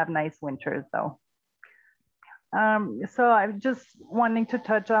we do have nice winters though. So I'm just wanting to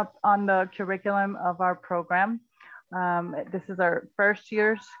touch up on the curriculum of our program. This is our first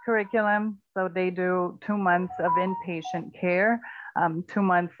year's curriculum. So they do 2 months of inpatient care, 2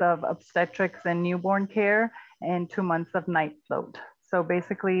 months of obstetrics and newborn care, and 2 months of night float. So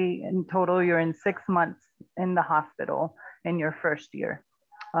basically in total, you're in 6 months in the hospital in your first year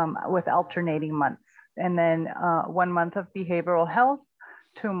with alternating months. And then 1 month of behavioral health,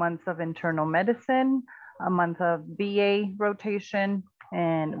 2 months of internal medicine, a month of VA rotation,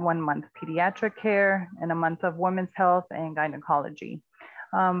 and 1 month pediatric care, and a month of women's health and gynecology.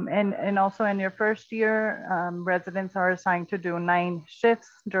 And also in your first year, residents are assigned to do 9 shifts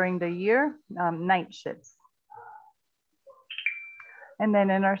during the year, night shifts. And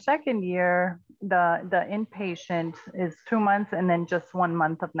then in our second year, the inpatient is 2 months and then just 1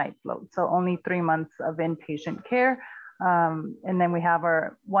 month of night float. So only 3 months of inpatient care. And then we have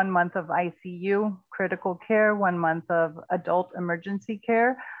our 1 month of ICU critical care, 1 month of adult emergency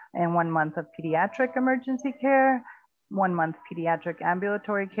care, and 1 month of pediatric emergency care, 1 month pediatric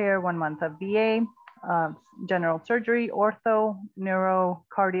ambulatory care, 1 month of VA, general surgery, ortho, neuro,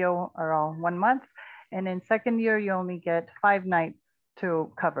 cardio are all 1 month. And in second year, you only get 5 nights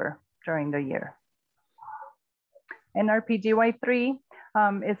to cover during the year. In our PGY3,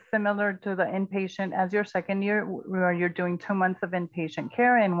 is similar to the inpatient as your second year, where you're doing 2 months of inpatient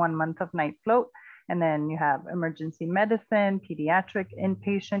care and 1 month of night float. And then you have emergency medicine, pediatric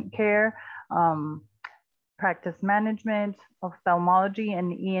inpatient care, practice management, ophthalmology,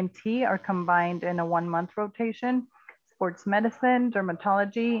 and ENT are combined in a 1 month rotation. Sports medicine,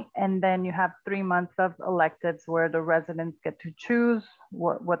 dermatology, and then you have 3 months of electives where the residents get to choose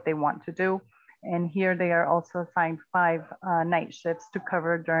what they want to do. And here they are also assigned 5 night shifts to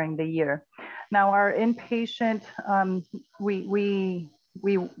cover during the year. Now our inpatient, we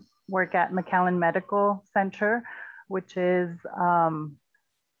work at McAllen Medical Center, which is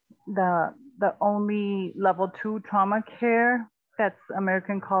the only level 2 trauma care that's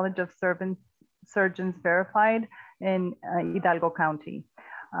American College of Surgeons verified in Hidalgo County.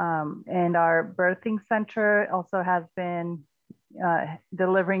 And our birthing center also has been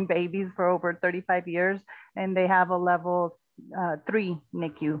delivering babies for over 35 years, and they have a level 3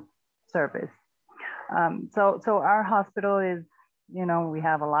 NICU service. So our hospital is, you know, we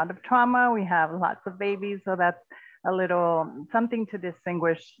have a lot of trauma, we have lots of babies, so that's a little something to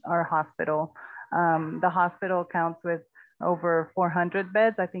distinguish our hospital. The hospital counts with over 400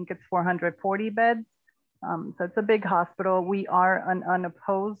 beds. I think it's 440 beds. So it's a big hospital. We are an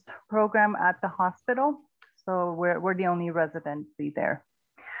unopposed program at the hospital. So we're the only residency there.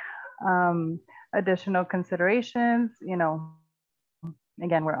 Additional considerations, you know,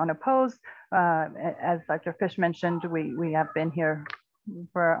 again, we're unopposed. As Dr. Fish mentioned, we have been here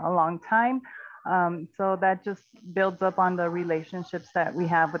for a long time. So that just builds up on the relationships that we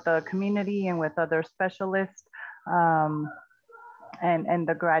have with the community and with other specialists and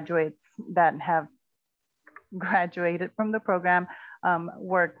the graduates that have graduated from the program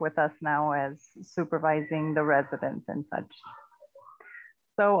work with us now as supervising the residents and such.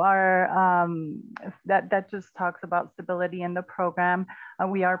 So our that just talks about stability in the program.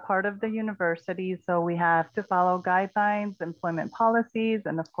 We are part of the university, so we have to follow guidelines, employment policies,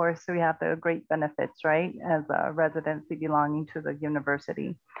 and of course we have the great benefits, right, as a residency belonging to the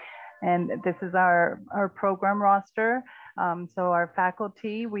university. And this is our program roster. So our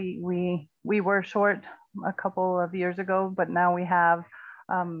faculty, we were short a couple of years ago, but now we have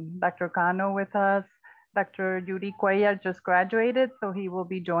Dr. Cano with us. Dr. Yuri Cuellar just graduated, so he will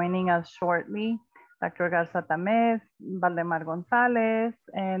be joining us shortly. Dr. Garza Tamez, Valdemar Gonzalez,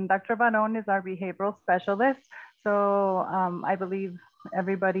 and Dr. Baron is our behavioral specialist. So I believe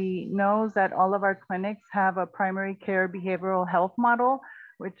everybody knows that all of our clinics have a primary care behavioral health model,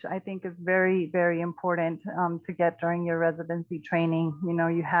 which I think is very, very important to get during your residency training. You know,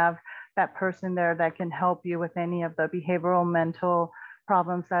 you have that person there that can help you with any of the behavioral mental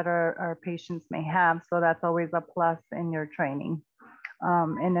problems that our patients may have. So that's always a plus in your training.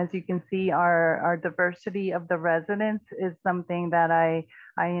 And as you can see, our diversity of the residents is something that I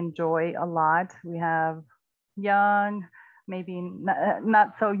enjoy a lot. We have young, maybe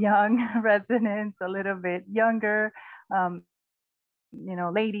not so young residents, a little bit younger, you know,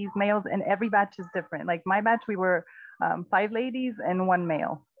 ladies, males, and every batch is different. Like my batch, we were 5 ladies and 1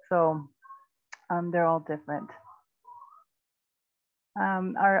 male. So they're all different.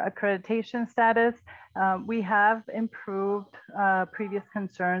 Our accreditation status, we have improved previous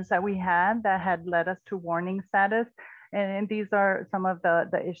concerns that we had that had led us to warning status. And these are some of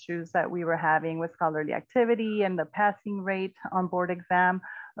the issues that we were having with scholarly activity and the passing rate on board exam.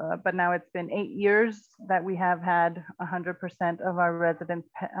 But now it's been 8 years that we have had 100% of our residents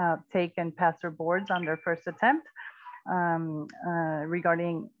take and pass their boards on their first attempt.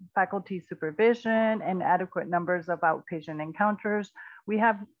 Regarding faculty supervision and adequate numbers of outpatient encounters. We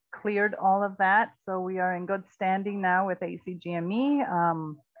have cleared all of that. So we are in good standing now with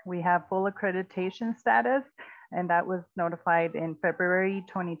ACGME. We have full accreditation status, and that was notified in February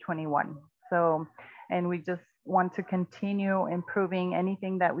 2021. So, and we just want to continue improving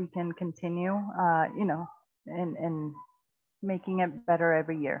anything that we can continue, you know, and making it better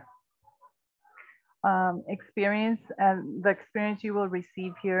every year. Experience, and the experience you will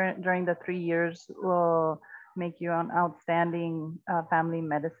receive here during the 3 years will make you an outstanding family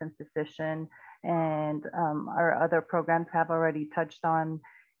medicine physician. And our other programs have already touched on,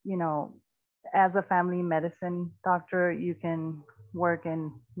 you know, as a family medicine doctor, you can work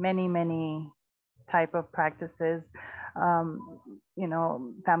in many, many type of practices, you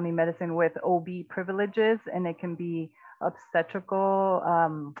know, family medicine with OB privileges, and it can be obstetrical,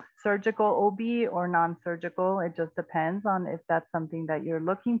 surgical OB or non-surgical. It just depends on if that's something that you're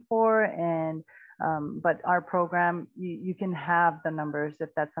looking for. And but our program, you can have the numbers if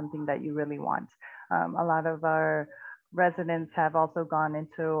that's something that you really want. A lot of our residents have also gone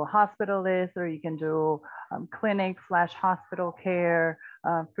into hospitalists, or you can do clinic/hospital care,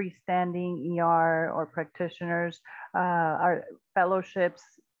 freestanding ER or practitioners. Our fellowships,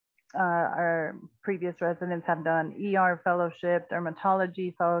 our previous residents have done ER fellowship,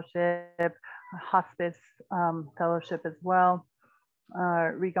 dermatology fellowship, hospice fellowship as well.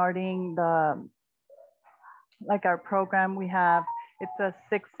 Regarding the, like our program, we have, it's a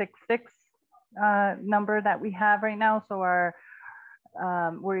 666 number that we have right now. So our,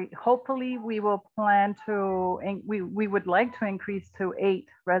 hopefully we will plan to, we would like to increase to 8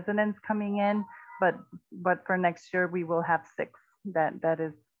 residents coming in, but for next year we will have 6. That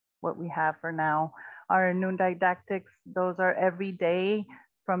is what we have for now. Our noon didactics, those are every day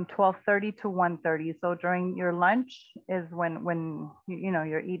from 12:30 to 1:30. So during your lunch is when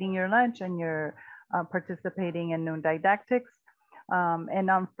you're eating your lunch and you're participating in noon didactics. And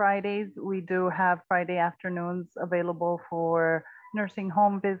on Fridays, we do have Friday afternoons available for nursing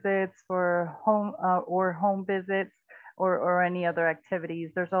home visits, for home visits, or any other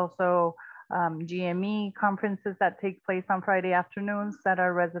activities. There's also GME conferences that take place on Friday afternoons that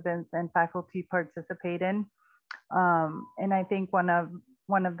our residents and faculty participate in. And I think one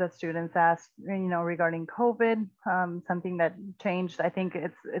of the students asked, regarding COVID, something that changed, I think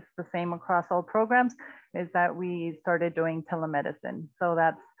it's the same across all programs, is that we started doing telemedicine. So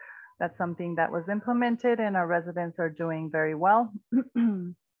that's something that was implemented and our residents are doing very well.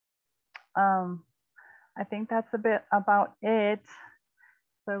 I think that's a bit about it.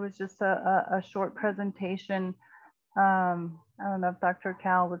 So it was just a short presentation. I don't know if Dr.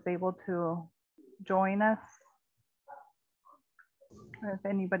 Cal was able to join us. Or if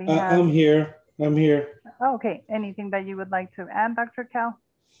anybody has. I'm here. Oh, okay, anything that you would like to add, Dr. Cal?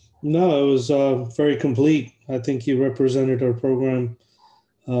 No, it was very complete. I think you represented our program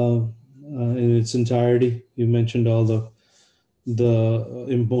in its entirety. You mentioned all the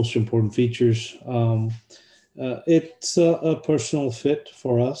most important features. It's a personal fit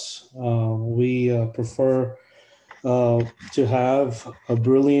for us. We prefer to have a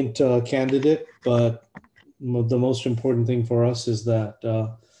brilliant candidate, but the most important thing for us is that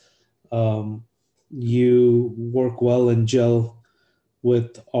you work well and gel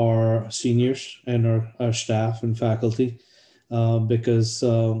with our seniors and our staff and faculty, because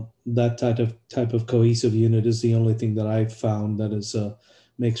that type of cohesive unit is the only thing that I've found that is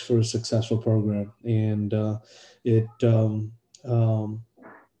makes for a successful program, and it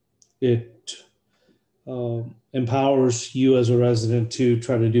empowers you as a resident to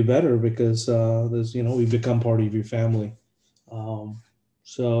try to do better, because there's, we become part of your family.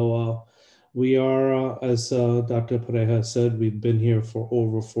 We are, as Dr. Pareja said, we've been here for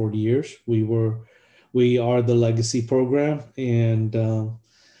over 40 years. We are the legacy program, and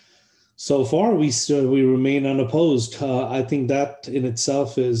so far we remain unopposed. I think that in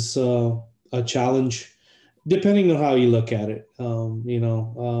itself is a challenge, depending on how you look at it.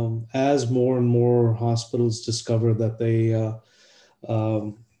 As more and more hospitals discover that they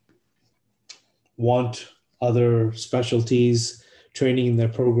want other specialties training in their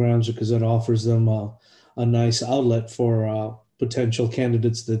programs, because it offers them a nice outlet for potential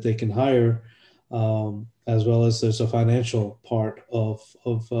candidates that they can hire, as well as there's a financial part of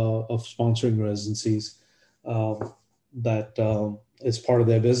sponsoring residencies that is part of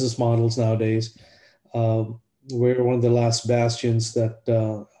their business models nowadays. We're one of the last bastions that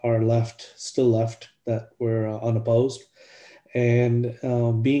are still left, that we're unopposed. And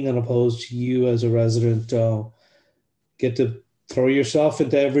being unopposed, you as a resident get to throw yourself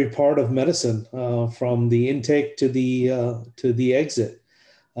into every part of medicine, from the intake to the exit,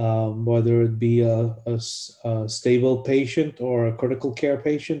 whether it be a stable patient or a critical care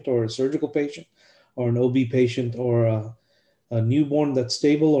patient or a surgical patient or an OB patient, or a newborn that's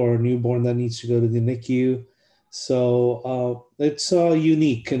stable or a newborn that needs to go to the NICU. So it's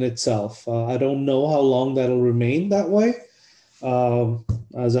unique in itself. I don't know how long that'll remain that way.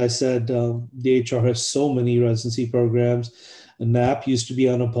 As I said, DHR has so many residency programs. NAP used to be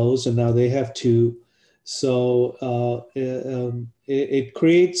unopposed, and now they have 2. So it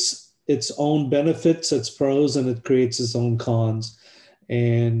creates its own benefits, its pros, and it creates its own cons.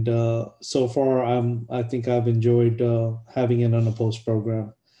 And so far, I think I've enjoyed having an unopposed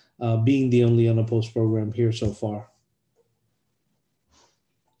program, being the only unopposed program here so far.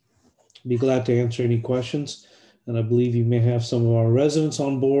 Be glad to answer any questions. And I believe you may have some of our residents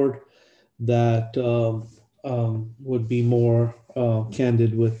on board that would be more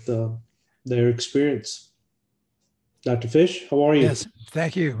candid with their experience. Dr. Fish, how are you? Yes,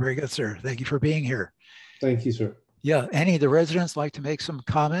 thank you. Very good, sir. Thank you for being here. Thank you, sir. Yeah, any of the residents like to make some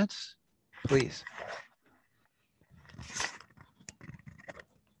comments, please?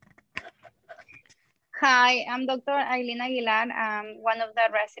 Hi, I'm Dr. Aileen Aguilar. I'm one of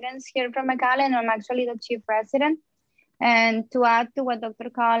the residents here from McAllen. I'm actually the chief resident. And to add to what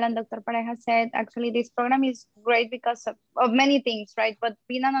Dr. Kahl and Dr. Pareja said, actually this program is great because of many things, right? But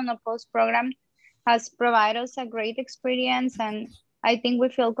being an unopposed program has provided us a great experience. And I think we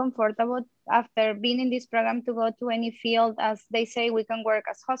feel comfortable after being in this program to go to any field. As they say, we can work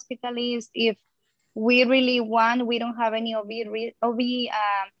as hospitalists. If we really want, we don't have any OB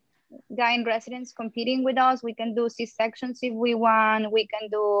gyne residents competing with us. We can do C-sections if we want. We can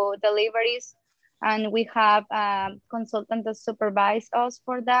do deliveries. And we have consultants that supervise us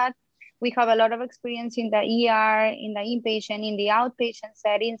for that. We have a lot of experience in the ER, in the inpatient, in the outpatient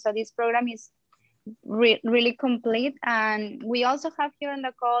setting. So this program is really complete. And we also have here on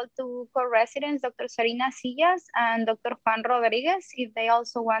the call two co-residents, Dr. Sarina Sillas and Dr. Juan Rodriguez, if they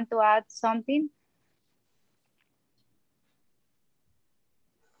also want to add something.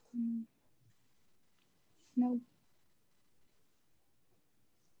 No.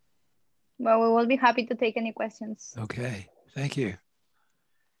 Well, we will be happy to take any questions. Okay, thank you.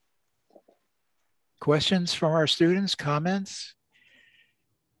 Questions from our students, comments?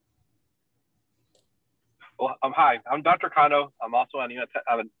 Well, hi, I'm Dr. Kano. I'm also I'm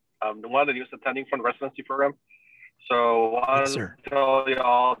one of the newest attending from the residency program. So I want to tell you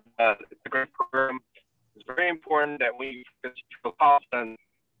all that it's a great program. It's very important that we feel confident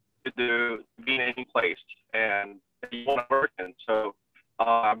to be in any place and you want to work in. So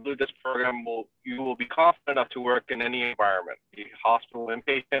I believe this program you will be confident enough to work in any environment, be hospital,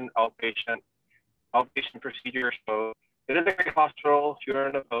 inpatient, outpatient procedures. So it is a great hospital. If you're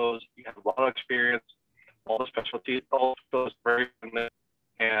in a post, you have a lot of experience, all the specialties, all those very good,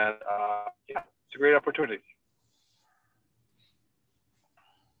 and yeah, it's a great opportunity.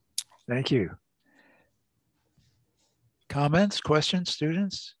 Thank you. Comments, questions,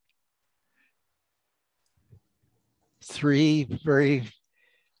 students? Three very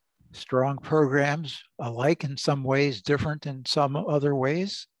strong programs, alike in some ways, different in some other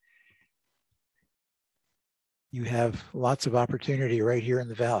ways. You have lots of opportunity right here in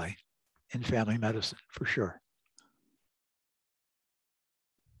the Valley in family medicine, for sure.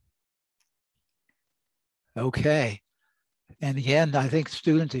 Okay. And again, I think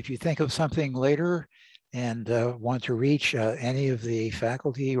students, if you think of something later and want to reach any of the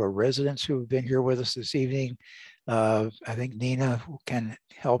faculty or residents who have been here with us this evening, I think Nina can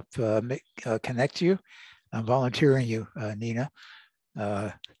help connect you. I'm volunteering you, Nina,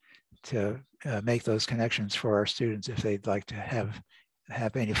 to make those connections for our students if they'd like to have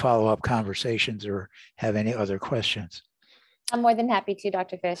any follow-up conversations or have any other questions. I'm more than happy to,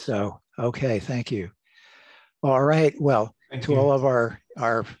 Dr. Fish. So, okay, thank you. All right, well, to all of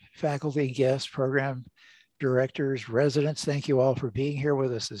our faculty, guests, program directors, residents, thank you all for being here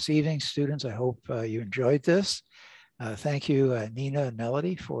with us this evening. Students, I hope you enjoyed this. Thank you, Nina and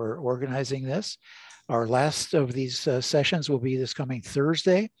Melody, for organizing this. Our last of these sessions will be this coming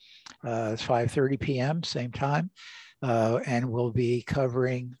Thursday, 5:30 p.m., same time, and we'll be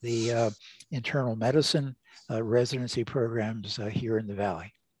covering the internal medicine residency programs here in the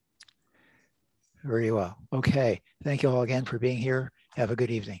Valley. Very well. Okay. Thank you all again for being here. Have a good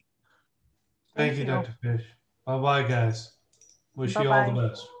evening. Thank you, Dr. Fish. Bye-bye, guys. Wish you all the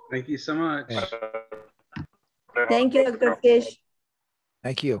best. Thank you so much. Okay. Thank you, Dr. Fish.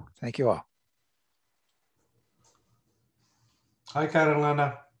 Thank you. Thank you all. Hi,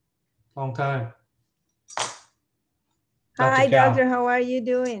 Carolina. Long time. Hi, doctor. How are you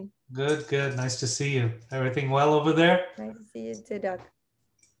doing? Good, good. Nice to see you. Everything well over there? Nice to see you too, doc.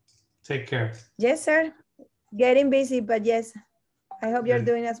 Take care. Yes, sir. Getting busy, but yes. I hope you're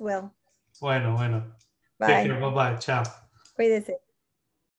doing as well. Bueno, bueno. Bye. Take care. Bye-bye. Ciao. Cuídese.